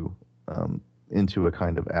into a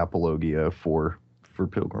kind of apologia for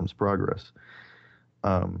Pilgrim's Progress.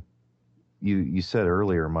 You said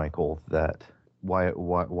earlier, Michial, that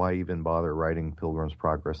why even bother writing Pilgrim's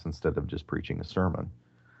Progress instead of just preaching a sermon?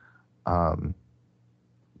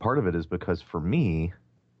 Part of it is because for me,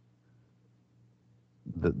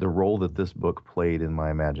 the role that this book played in my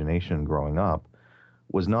imagination growing up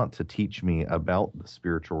was not to teach me about the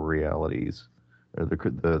spiritual realities or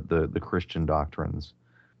the Christian doctrines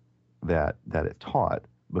that it taught,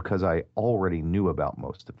 because I already knew about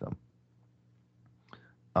most of them.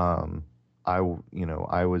 I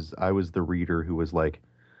was the reader who was like,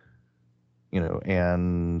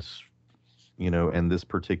 and this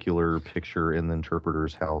particular picture in the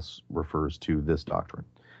Interpreter's House refers to this doctrine.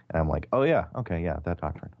 And I'm like, oh yeah, okay, yeah, that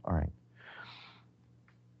doctrine. All right.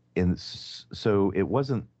 And so it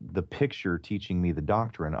wasn't the picture teaching me the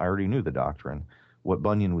doctrine. I already knew the doctrine. What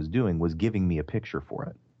Bunyan was doing was giving me a picture for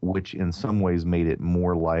it, which in some ways made it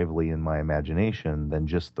more lively in my imagination than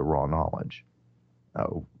just the raw knowledge.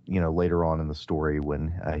 Later on in the story,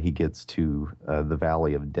 when he gets to the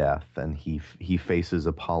Valley of Death and he faces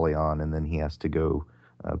Apollyon, and then he has to go,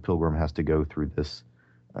 Pilgrim has to go through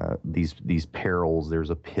these perils. There's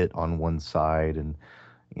a pit on one side, and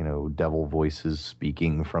devil voices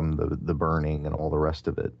speaking from the burning and all the rest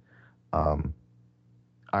of it. I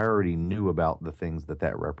already knew about the things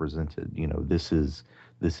that represented. This is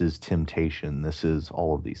temptation. This is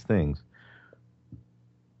all of these things.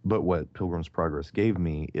 But what Pilgrim's Progress gave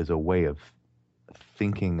me is a way of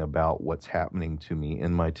thinking about what's happening to me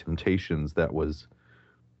in my temptations that was,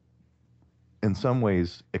 in some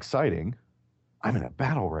ways, exciting. I'm in a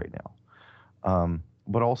battle right now.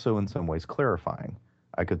 But also in some ways clarifying.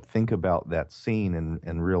 I could think about that scene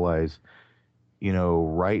and realize,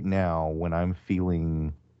 right now when I'm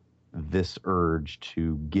feeling this urge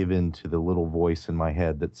to give in to the little voice in my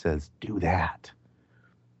head that says, do that,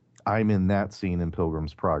 I'm in that scene in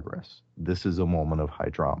Pilgrim's Progress. This is a moment of high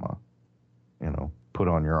drama. Put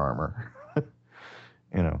on your armor.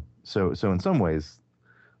 So in some ways,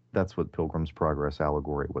 that's what Pilgrim's Progress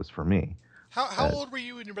allegory was for me. How old were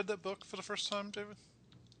you when you read that book for the first time, David?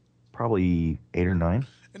 Probably 8 or 9.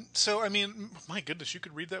 And so, I mean, my goodness, you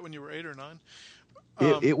could read that when you were 8 or 9.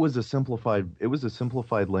 It was a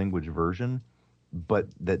simplified language version, but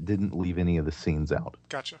that didn't leave any of the scenes out.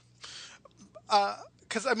 Gotcha.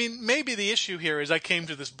 Because, I mean, maybe the issue here is I came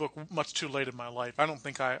to this book much too late in my life. I don't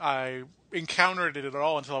think I encountered it at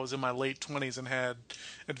all until I was in my late 20s and had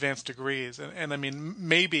advanced degrees. And I mean,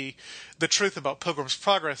 maybe the truth about Pilgrim's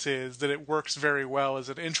Progress is that it works very well as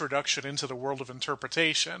an introduction into the world of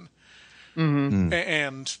interpretation. Mm-hmm.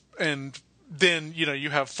 And then, you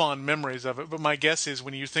have fond memories of it. But my guess is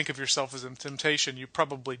when you think of yourself as in temptation, you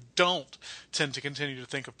probably don't tend to continue to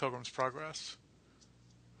think of Pilgrim's Progress.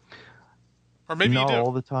 Or maybe not you do.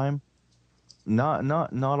 all the time. Not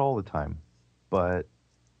all the time, but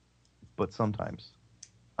sometimes.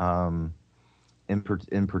 In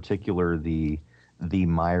particular, the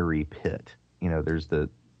miry pit. There's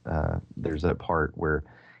that part where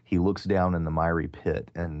he looks down in the miry pit,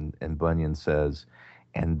 and Bunyan says,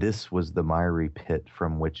 "And this was the miry pit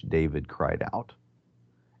from which David cried out."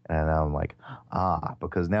 And I'm like,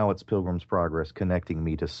 because now it's Pilgrim's Progress connecting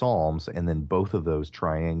me to Psalms, and then both of those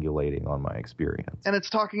triangulating on my experience. And it's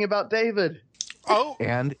talking about David. Oh,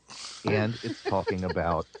 and it's talking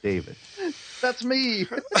about David. That's me.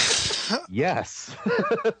 Yes.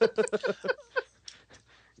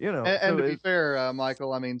 And to be fair,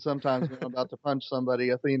 Michael, I mean, sometimes when I'm about to punch somebody,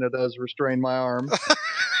 Athena does restrain my arm.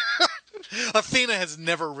 Athena has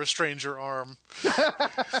never restrained your arm.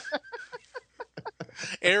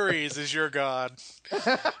 Ares is your god.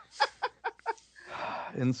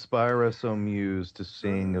 Inspire us, O Muse, to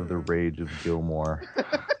sing of the rage of Gilmour.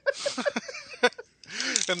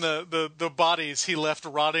 And the bodies he left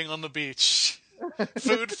rotting on the beach.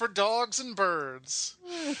 Food for dogs and birds.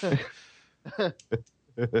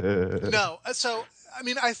 No, so, I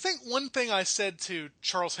mean, I think one thing I said to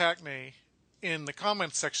Charles Hackney in the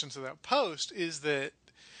comments section to that post is that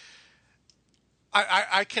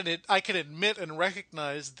I can admit and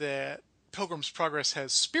recognize that Pilgrim's Progress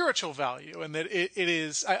has spiritual value, and that it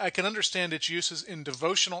is. I can understand its uses in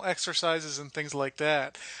devotional exercises and things like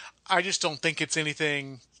that. I just don't think it's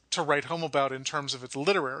anything to write home about in terms of its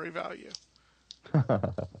literary value.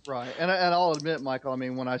 Right, and I'll admit, Michael, I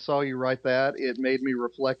mean, when I saw you write that, it made me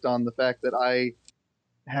reflect on the fact that I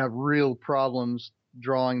have real problems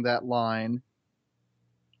drawing that line.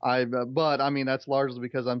 But I mean, that's largely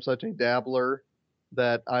because I'm such a dabbler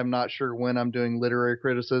that I'm not sure when I'm doing literary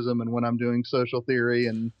criticism and when I'm doing social theory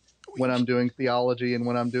and when I'm doing theology and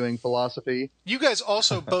when I'm doing philosophy. You guys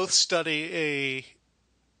also both study a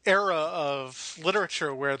era of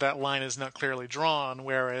literature where that line is not clearly drawn,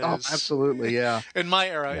 whereas... Oh, absolutely, yeah. In my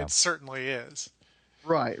era, it certainly is.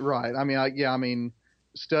 Right. I mean,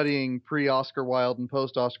 studying pre-Oscar Wilde and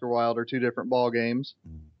post-Oscar Wilde are two different ball games.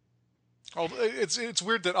 Oh, it's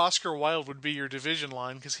weird that Oscar Wilde would be your division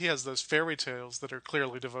line because he has those fairy tales that are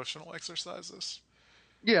clearly devotional exercises.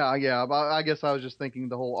 Yeah. But I guess I was just thinking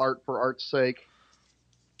the whole art for art's sake.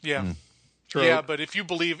 Yeah, trope. Yeah. But if you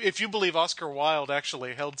believe Oscar Wilde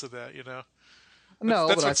actually held to that, No,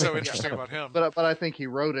 that's what's so interesting about him. But I think he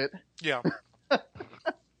wrote it. Yeah.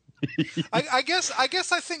 I guess I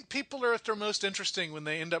think people are at their most interesting when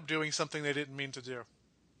they end up doing something they didn't mean to do.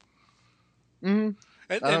 Mm-hmm.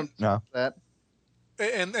 And that.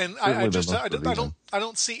 And I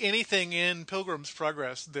don't see anything in Pilgrim's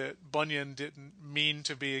Progress that Bunyan didn't mean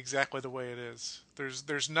to be exactly the way it is.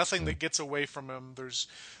 There's nothing that gets away from him.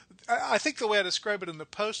 I think the way I describe it in the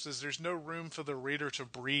post is there's no room for the reader to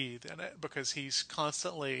breathe in it because he's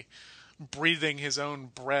constantly breathing his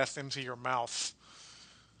own breath into your mouth.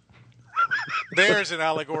 There's an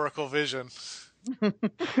allegorical vision.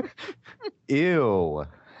 Ew.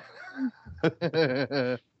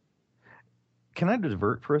 Can I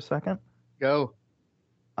divert for a second? Go.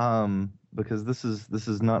 Because this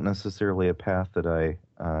is not necessarily a path that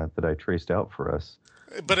I traced out for us.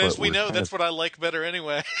 But as we know, that's what I like better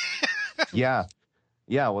anyway. Yeah.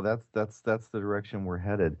 Well, that's the direction we're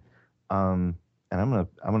headed. And I'm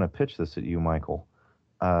gonna pitch this at you, Michael,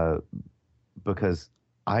 because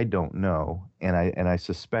I don't know, and I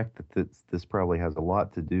suspect that this probably has a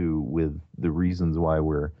lot to do with the reasons why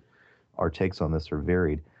our takes on this are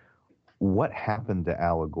varied. What happened to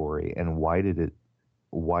allegory, and why did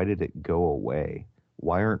it go away?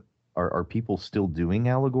 Why are people still doing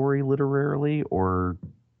allegory literarily, or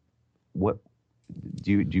what?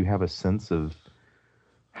 Do you have a sense of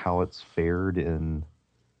how it's fared in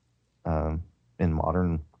in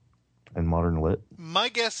modern lit. My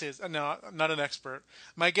guess is, no, I'm not an expert.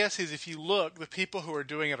 My guess is if you look, the people who are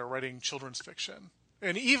doing it are writing children's fiction.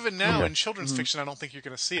 And even now Okay. in children's fiction, I don't think you're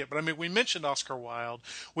going to see it. But I mean, we mentioned Oscar Wilde.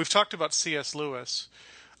 We've talked about C.S. Lewis.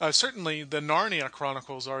 Certainly, the Narnia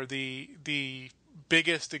Chronicles are the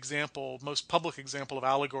biggest example, most public example of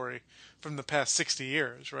allegory from the past 60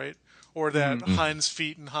 years, right? Or that Hind's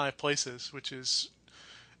Feet in High Places, which is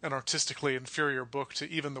an artistically inferior book to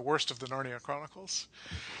even the worst of the Narnia Chronicles.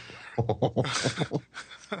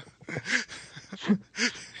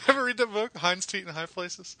 Ever read that book, Hind's Feet in High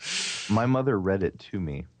Places? My mother read it to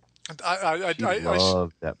me. She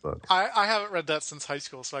loved that book. I haven't read that since high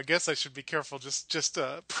school, so I guess I should be careful just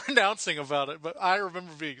pronouncing about it. But I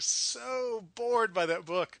remember being so bored by that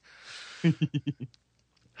book.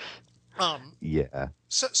 Yeah.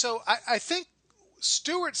 So I think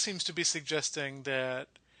Stewart seems to be suggesting that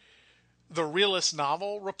the realist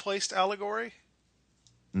novel replaced allegory.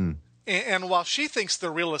 And while she thinks the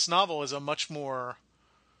realist novel is a much more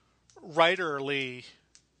writerly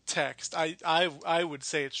text, I would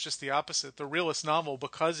say it's just the opposite. The realist novel,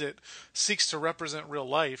 because it seeks to represent real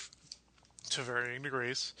life to varying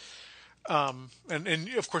degrees, and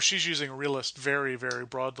of course she's using realist very, very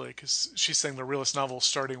broadly, because she's saying the realist novel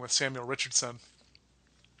starting with Samuel Richardson,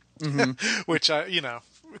 which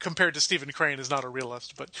compared to Stephen Crane is not a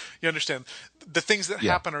realist, but you understand the things that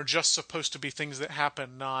happen are just supposed to be things that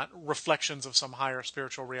happen, not reflections of some higher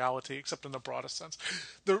spiritual reality, except in the broadest sense.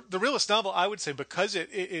 The realist novel, I would say, because it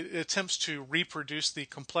attempts to reproduce the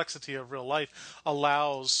complexity of real life,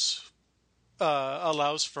 allows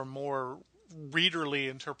for more readerly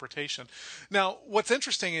interpretation. Now, what's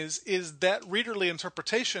interesting is that readerly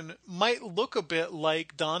interpretation might look a bit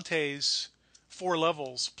like Dante's 4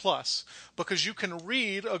 levels plus, because you can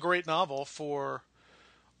read a great novel for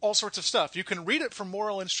all sorts of stuff. You can read it for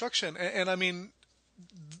moral instruction, and I mean,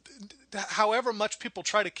 however much people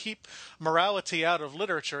try to keep morality out of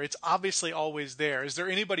literature, it's obviously always there. Is there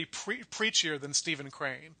anybody preachier than Stephen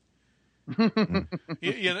Crane?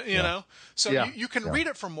 you know, so you can read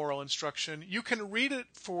it for moral instruction. You can read it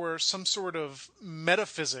for some sort of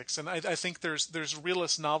metaphysics, and I think there's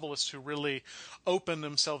realist novelists who really open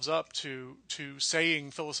themselves up to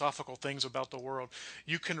saying philosophical things about the world.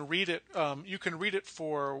 You can read it. You can read it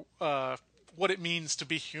for what it means to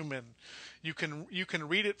be human. You can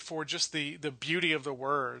read it for just the beauty of the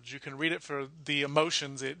words. You can read it for the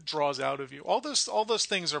emotions it draws out of you. All those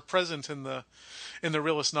things are present in the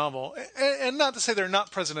realist novel, and not to say they're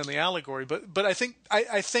not present in the allegory, but I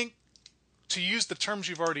think to use the terms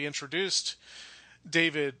you've already introduced,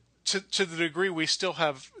 David, to the degree we still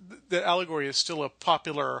have, the allegory is still a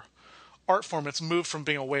popular art form. It's moved from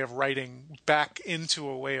being a way of writing back into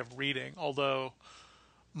a way of reading, although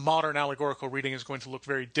modern allegorical reading is going to look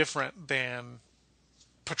very different than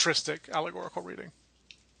patristic allegorical reading.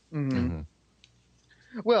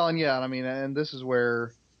 Well, and I mean, and this is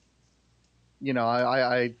where,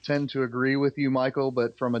 I tend to agree with you, Michael,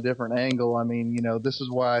 but from a different angle. I mean, this is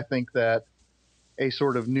why I think that a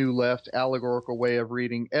sort of new left allegorical way of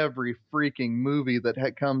reading every freaking movie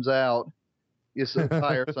that comes out is so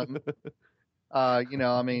tiresome. I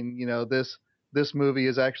mean, this movie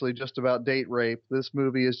is actually just about date rape. This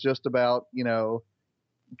movie is just about,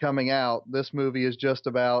 coming out. This movie is just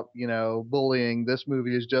about, bullying. This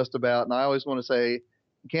movie is just about, and I always want to say,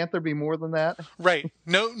 can't there be more than that? Right.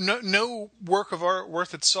 No work of art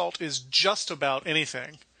worth its salt is just about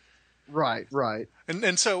anything. Right.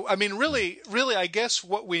 And so, I mean, really, I guess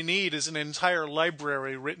what we need is an entire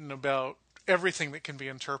library written about everything that can be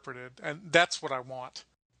interpreted, and that's what I want.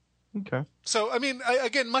 Okay. So, I mean,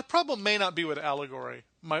 again, my problem may not be with allegory.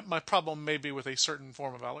 My problem may be with a certain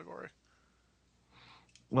form of allegory.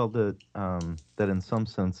 Well, that in some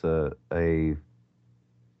sense a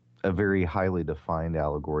very highly defined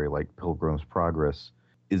allegory like Pilgrim's Progress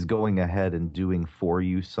is going ahead and doing for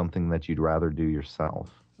you something that you'd rather do yourself.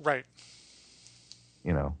 Right.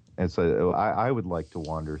 And so I would like to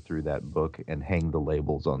wander through that book and hang the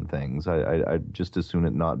labels on things. I'd just as soon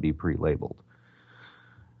it not be pre-labeled.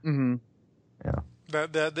 Mm-hmm. Yeah.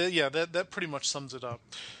 That pretty much sums it up.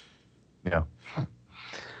 Yeah.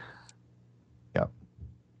 Yeah.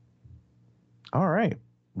 All right.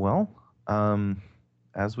 Well,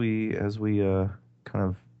 as we kind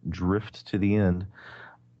of drift to the end,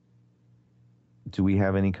 do we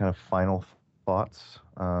have any kind of final thoughts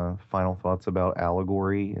about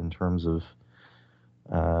allegory in terms of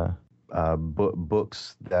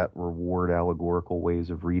books that reward allegorical ways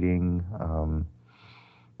of reading,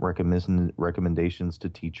 recommendations to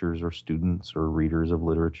teachers or students or readers of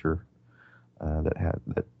literature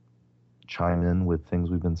that chime in with things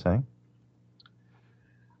we've been saying?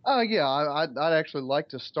 Yeah, I'd actually like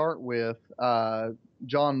to start with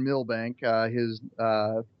John Milbank, his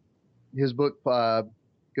book,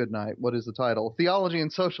 good night. What is the title? Theology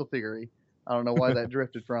and Social Theory. I don't know why that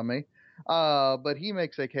drifted from me. But he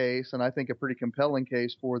makes a case, and I think a pretty compelling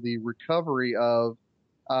case, for the recovery of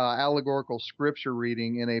allegorical scripture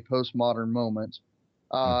reading in a postmodern moment.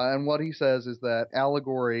 And what he says is that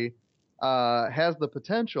allegory has the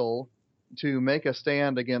potential to make a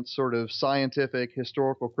stand against sort of scientific,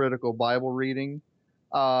 historical, critical Bible reading.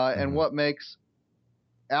 And what makes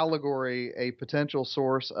allegory a potential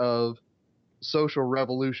source of social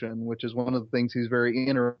revolution, which is one of the things he's very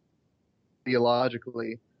interested in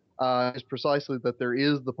theologically, is precisely that there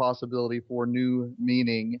is the possibility for new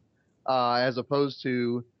meaning, as opposed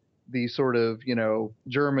to the sort of,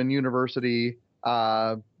 German university,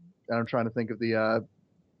 I'm trying to think of the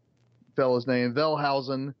fellow's name,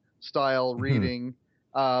 Wellhausen style reading,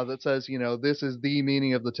 that says, this is the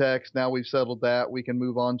meaning of the text. Now we've settled that. We can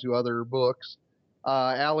move on to other books.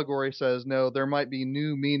 Allegory says, no, there might be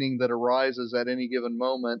new meaning that arises at any given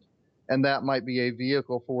moment, and that might be a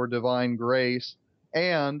vehicle for divine grace.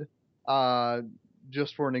 And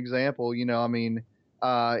just for an example,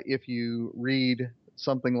 if you read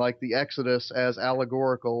something like the Exodus as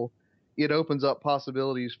allegorical, it opens up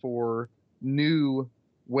possibilities for new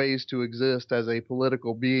ways to exist as a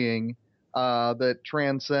political being that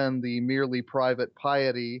transcend the merely private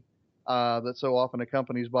piety that so often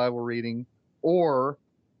accompanies Bible reading, or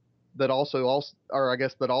that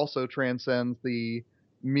also transcends the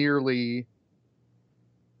merely,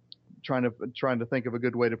 trying to think of a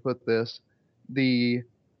good way to put this, the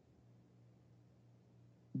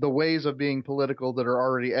ways of being political that are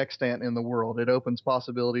already extant in the world. It opens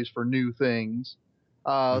possibilities for new things.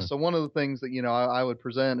 So one of the things that, I would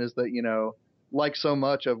present is that, like so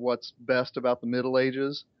much of what's best about the Middle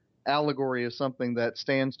Ages, allegory is something that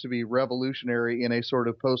stands to be revolutionary in a sort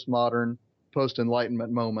of postmodern,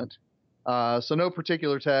 post-Enlightenment moment. So no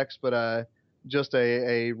particular text, but just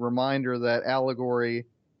a reminder that allegory,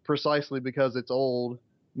 precisely because it's old,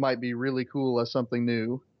 might be really cool as something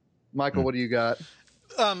new. Michael, what do you got?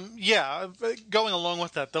 Yeah, going along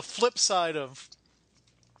with that, the flip side of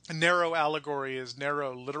narrow allegory is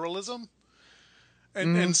narrow literalism.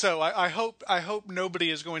 And so I hope nobody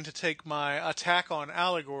is going to take my attack on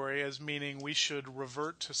allegory as meaning we should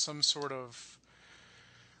revert to some sort of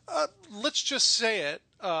let's just say it,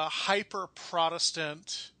 hyper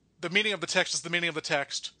Protestant. The meaning of the text is the meaning of the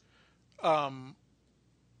text.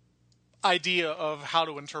 Idea of how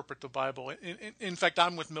to interpret the Bible. In fact,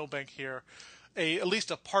 I'm with Milbank here. At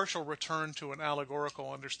least a partial return to an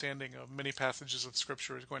allegorical understanding of many passages of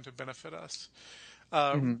Scripture is going to benefit us.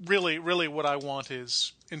 Really, what I want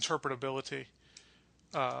is interpretability.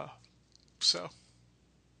 So,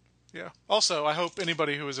 yeah. Also, I hope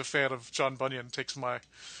anybody who is a fan of John Bunyan takes my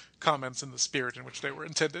comments in the spirit in which they were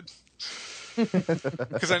intended.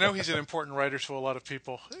 Because I know he's an important writer to a lot of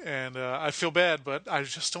people, and I feel bad, but I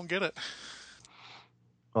just don't get it.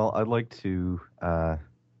 Well, I'd like to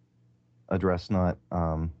address not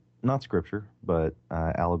scripture, but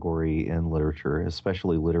allegory in literature,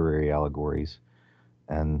 especially literary allegories,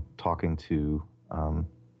 and talking to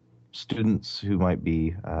students who might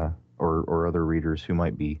be, or other readers who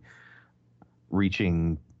might be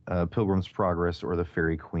reaching Pilgrim's Progress or the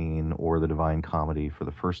Fairy Queen or the Divine Comedy for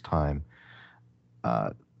the first time.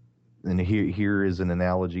 And here is an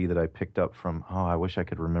analogy that I picked up from, I wish I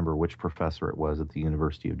could remember which professor it was at the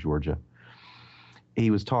University of Georgia. He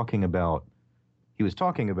was talking about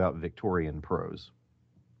Victorian prose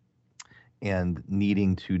and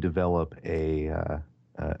needing to develop a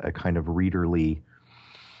kind of readerly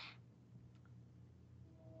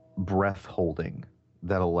breath holding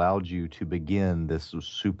that allowed you to begin this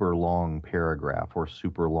super long paragraph or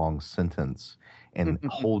super long sentence and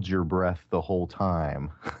hold your breath the whole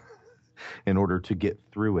time in order to get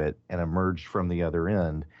through it and emerge from the other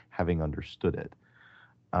end having understood it.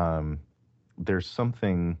 There's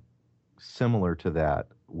something similar to that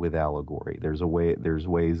with allegory. There's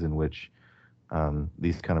ways in which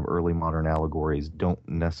these kind of early modern allegories don't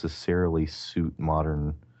necessarily suit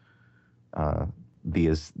modern the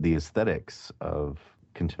aesthetics of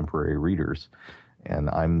contemporary readers, and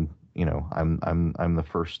I'm the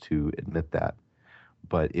first to admit that.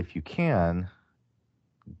 But if you can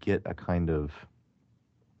get a kind of,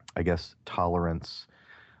 I guess, tolerance,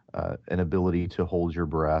 an ability to hold your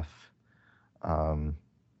breath, I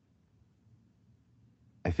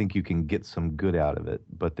think you can get some good out of it.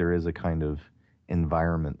 But there is a kind of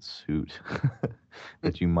environment suit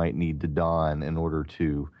that you might need to don in order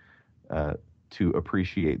to to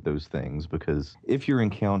appreciate those things, because if you're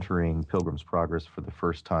encountering Pilgrim's Progress for the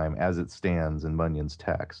first time as it stands in Bunyan's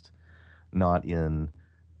text, not in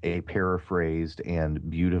a paraphrased and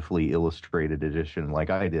beautifully illustrated edition like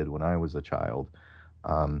I did when I was a child,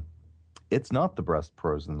 it's not the best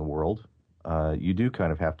prose in the world. You do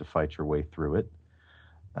kind of have to fight your way through it,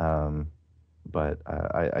 but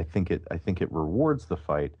I think it rewards the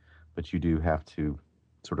fight. But you do have to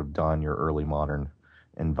sort of don your early modern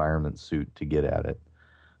environment suit to get at it.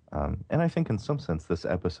 And I think in some sense this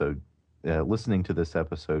episode, listening to this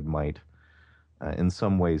episode might in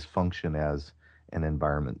some ways function as an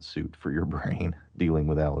environment suit for your brain dealing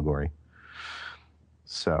with allegory.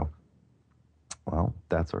 So, well,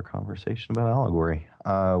 that's our conversation about allegory.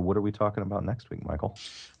 What are we talking about next week, Michael?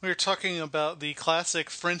 We're talking about the classic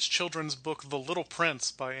French children's book, The Little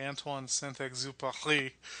Prince by Antoine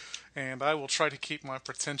Saint-Exupéry. And I will try to keep my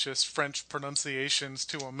pretentious French pronunciations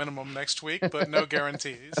to a minimum next week, but no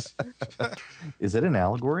guarantees. Is it an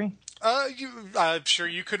allegory? I'm sure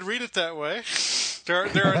you could read it that way.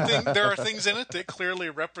 There are things in it that clearly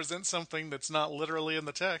represent something that's not literally in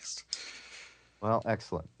the text. Well,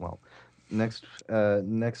 excellent. Well, next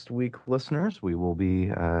week, listeners, we will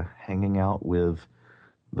be hanging out with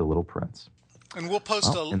The Little Prince. And we'll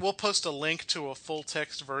post a link to a full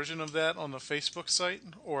text version of that on the Facebook site,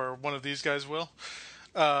 or one of these guys will.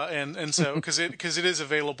 And so because it is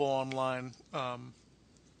available online,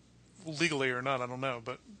 legally or not, I don't know,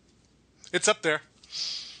 but it's up there.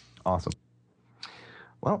 Awesome.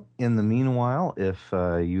 Well, in the meanwhile, if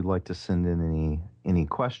you'd like to send in any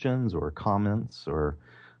questions or comments, or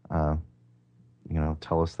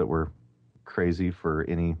tell us that we're crazy for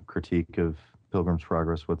any critique of Pilgrim's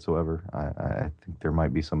Progress whatsoever, I think there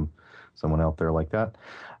might be someone out there like that.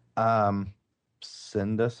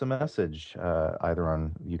 Send us a message.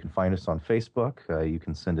 You can find us on Facebook. You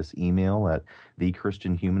can send us email at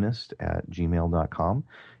thechristianhumanist@gmail.com.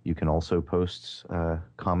 You can also post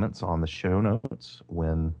comments on the show notes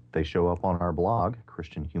when they show up on our blog,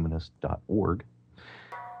 christianhumanist.org.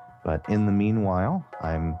 But in the meanwhile,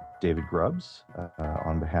 I'm David Grubbs,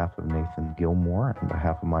 on behalf of Nathan Gilmour and on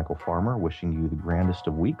behalf of Michael Farmer, wishing you the grandest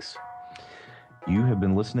of weeks. You have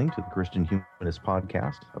been listening to the Christian Humanist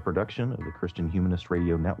Podcast, a production of the Christian Humanist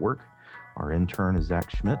Radio Network. Our intern is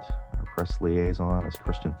Zach Schmidt. Our press liaison is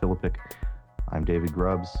Kristen Philippik. I'm David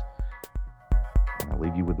Grubbs, and I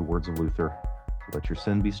leave you with the words of Luther: let your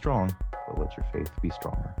sin be strong, but let your faith be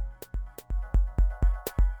stronger.